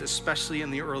early days, especially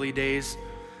in the early days.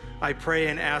 I pray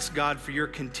and ask, God, for your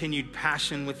continued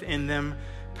passion within them,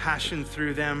 passion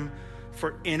through them,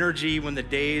 for energy when the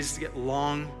days get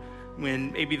long,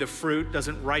 when maybe the fruit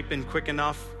doesn't ripen quick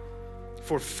enough,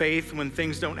 for faith when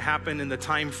things don't happen in the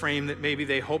time frame that maybe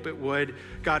they hope it would.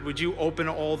 God, would you open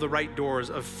all the right doors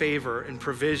of favor and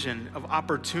provision, of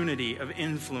opportunity, of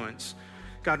influence?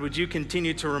 God, would you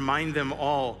continue to remind them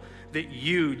all that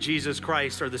you, Jesus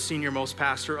Christ, are the senior-most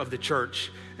pastor of the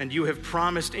church, and you have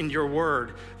promised in your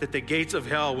word that the gates of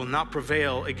hell will not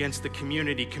prevail against the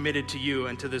community committed to you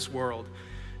and to this world.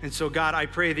 And so, God, I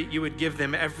pray that you would give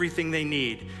them everything they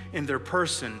need in their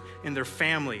person, in their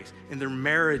families, in their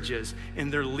marriages,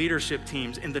 in their leadership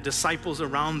teams, in the disciples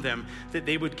around them, that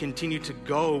they would continue to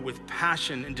go with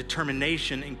passion and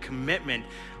determination and commitment,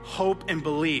 hope and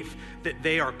belief that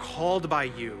they are called by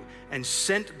you and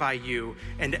sent by you,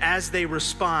 and as they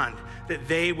respond, that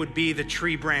they would be the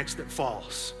tree branch that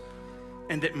falls,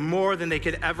 and that more than they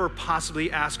could ever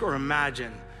possibly ask or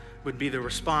imagine would be the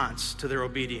response to their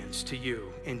obedience to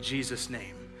you. In Jesus'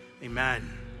 name,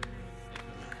 amen.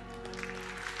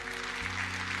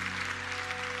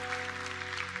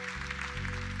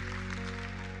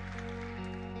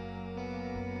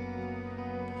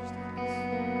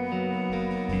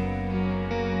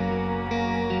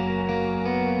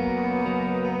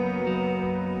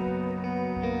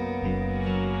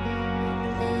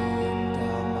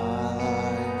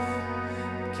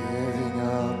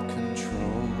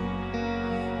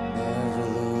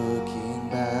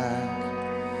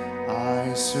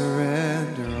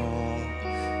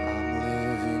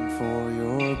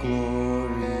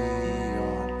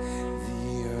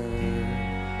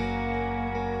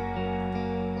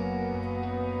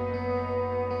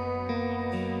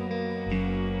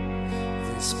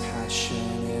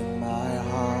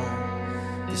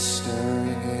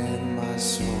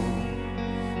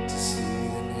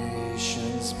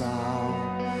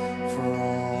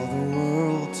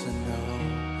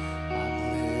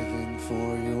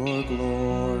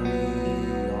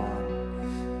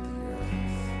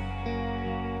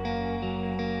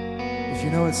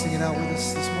 Sing it out with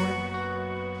us this morning.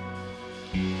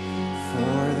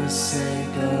 For the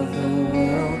sake of the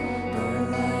world,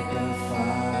 burn like a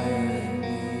fire in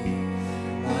me,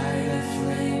 light a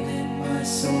flame in my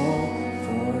soul,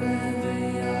 for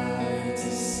every eye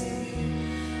to see.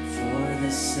 For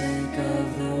the sake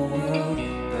of the world,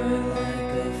 burn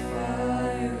like a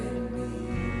fire in me.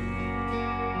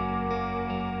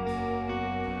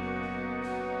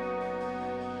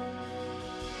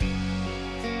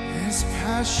 There's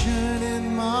passion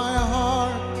in my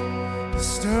heart,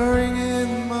 stirring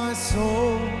in my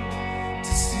soul,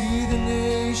 to see the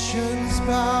nations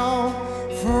bow,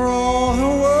 for all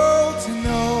the world to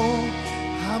know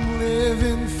I'm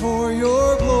living for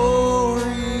your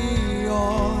glory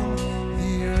on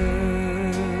the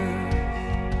earth.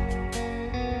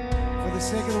 For the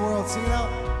sake of the world, sing it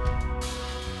out.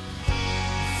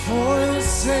 For the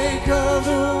sake of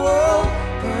the world,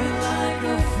 burn like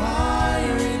a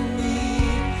fire in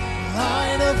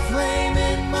light a flame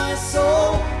in my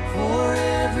soul, for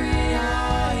every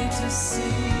eye to see.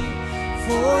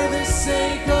 For the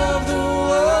sake of the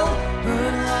world,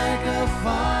 burn like a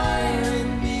fire in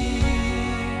me.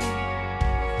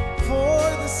 For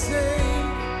the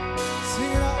sake,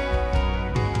 sing it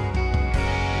out.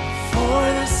 For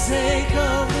the sake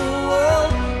of the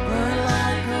world, burn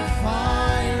like a fire.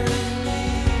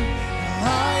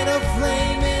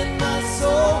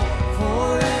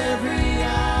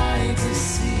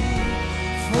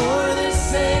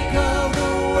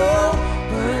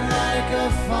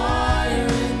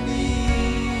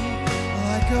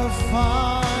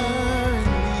 fire in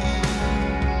me.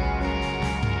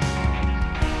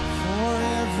 For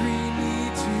every knee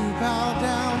to bow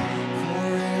down,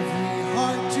 for every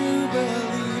heart to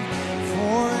believe,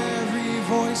 for every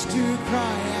voice to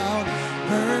cry out,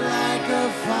 burn like a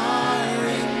fire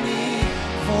in me.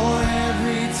 For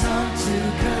every tongue to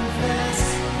confess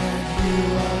that you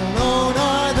alone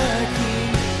are the King.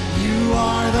 You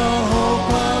are the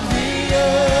hope of the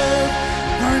earth.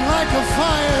 Burn like a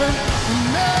fire in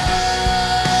me.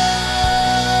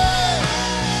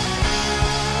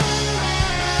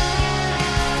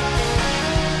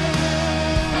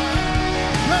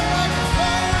 Burn like a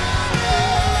fire in me.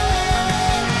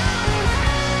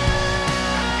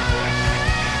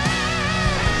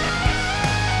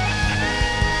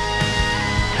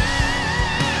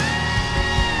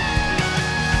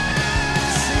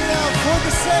 Sing it out for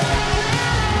the sake.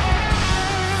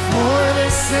 For the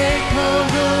sake of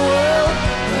the world,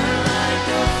 burn like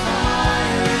a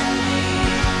fire in me.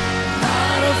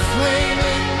 Light a flame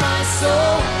in my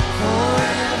soul, for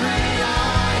every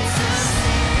eye to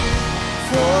see.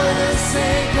 For the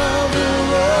sake of the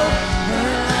world,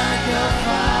 burn like a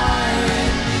fire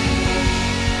in me.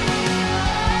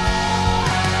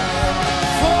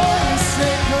 For the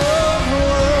sake of the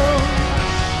world,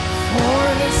 for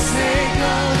the sake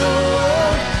of the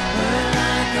world, burn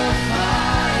like a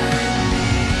fire in me.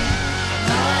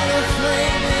 Light a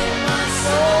flame in my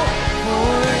soul,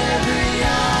 for every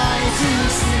eye to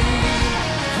see.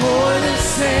 For the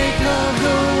sake of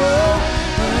the world,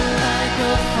 burn like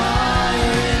a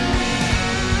fire in me.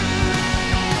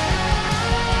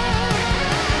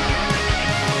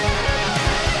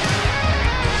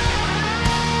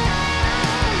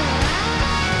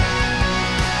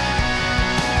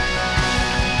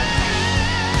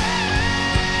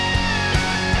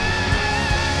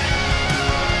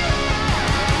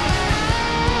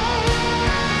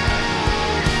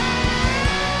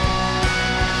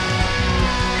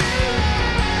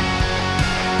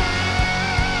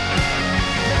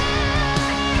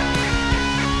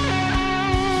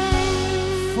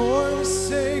 For the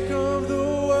sake of the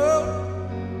world.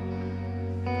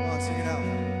 Come on, sing it out.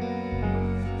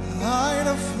 Light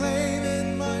a flame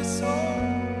in my soul.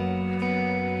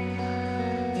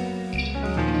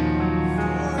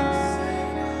 For the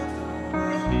sake of the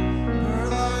world, burn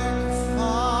like a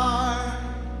fire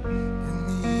in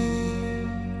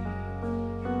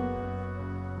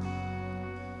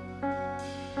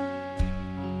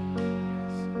me.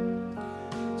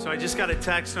 So I just got a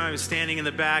text when I was standing in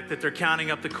the back that they're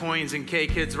counting up the coins in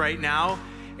K-Kids right now,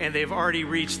 and they've already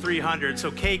reached 300.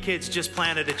 So K-Kids just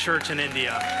planted a church in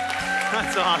India.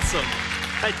 That's awesome.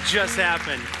 That just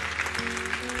happened.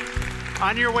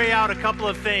 On your way out, a couple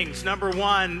of things. Number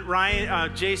one,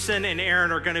 Jason and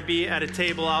Aaron are going to be at a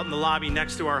table out in the lobby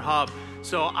next to our hub.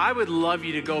 So I would love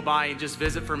you to go by and just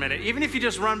visit for a minute. Even if you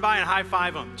just run by and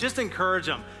high-five them, just encourage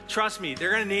them. Trust me,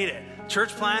 they're going to need it. Church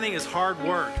planting is hard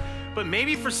work. But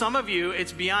maybe for some of you,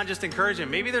 it's beyond just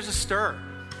encouragement. Maybe there's a stir.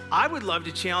 I would love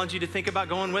to challenge you to think about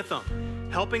going with them,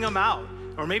 helping them out.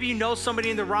 Or maybe you know somebody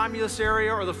in the Romulus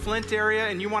area or the Flint area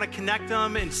and you want to connect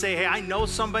them and say, hey, I know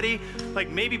somebody. Like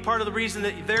maybe part of the reason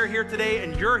that they're here today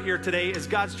and you're here today is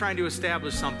God's trying to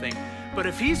establish something. But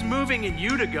if he's moving in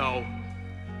you to go,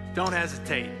 don't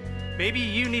hesitate. Maybe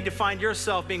you need to find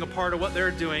yourself being a part of what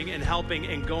they're doing and helping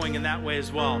and going in that way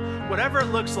as well. Whatever it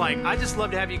looks like, I just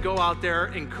love to have you go out there,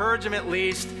 encourage them at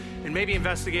least, and maybe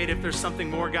investigate if there's something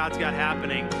more God's got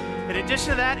happening. In addition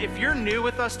to that, if you're new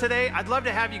with us today, I'd love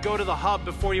to have you go to the hub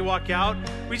before you walk out.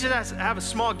 We just have a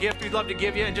small gift we'd love to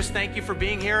give you and just thank you for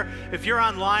being here. If you're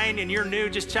online and you're new,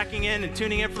 just checking in and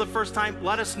tuning in for the first time,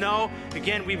 let us know.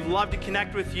 Again, we'd love to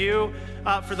connect with you.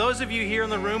 For those of you here in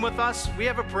the room with us, we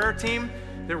have a prayer team.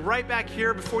 They're right back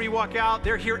here before you walk out.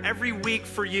 They're here every week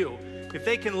for you. If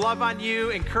they can love on you,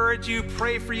 encourage you,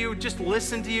 pray for you, just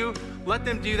listen to you, let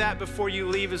them do that before you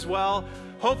leave as well.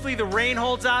 Hopefully the rain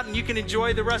holds out and you can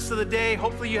enjoy the rest of the day.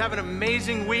 Hopefully you have an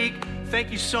amazing week.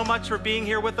 Thank you so much for being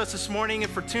here with us this morning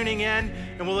and for tuning in.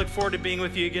 And we'll look forward to being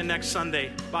with you again next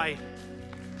Sunday. Bye.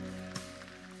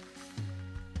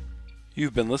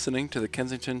 You've been listening to the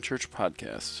Kensington Church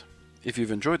Podcast. If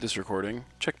you've enjoyed this recording,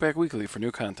 check back weekly for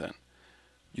new content.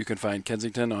 You can find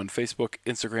Kensington on Facebook,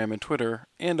 Instagram, and Twitter,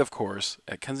 and of course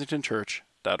at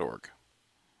kensingtonchurch.org.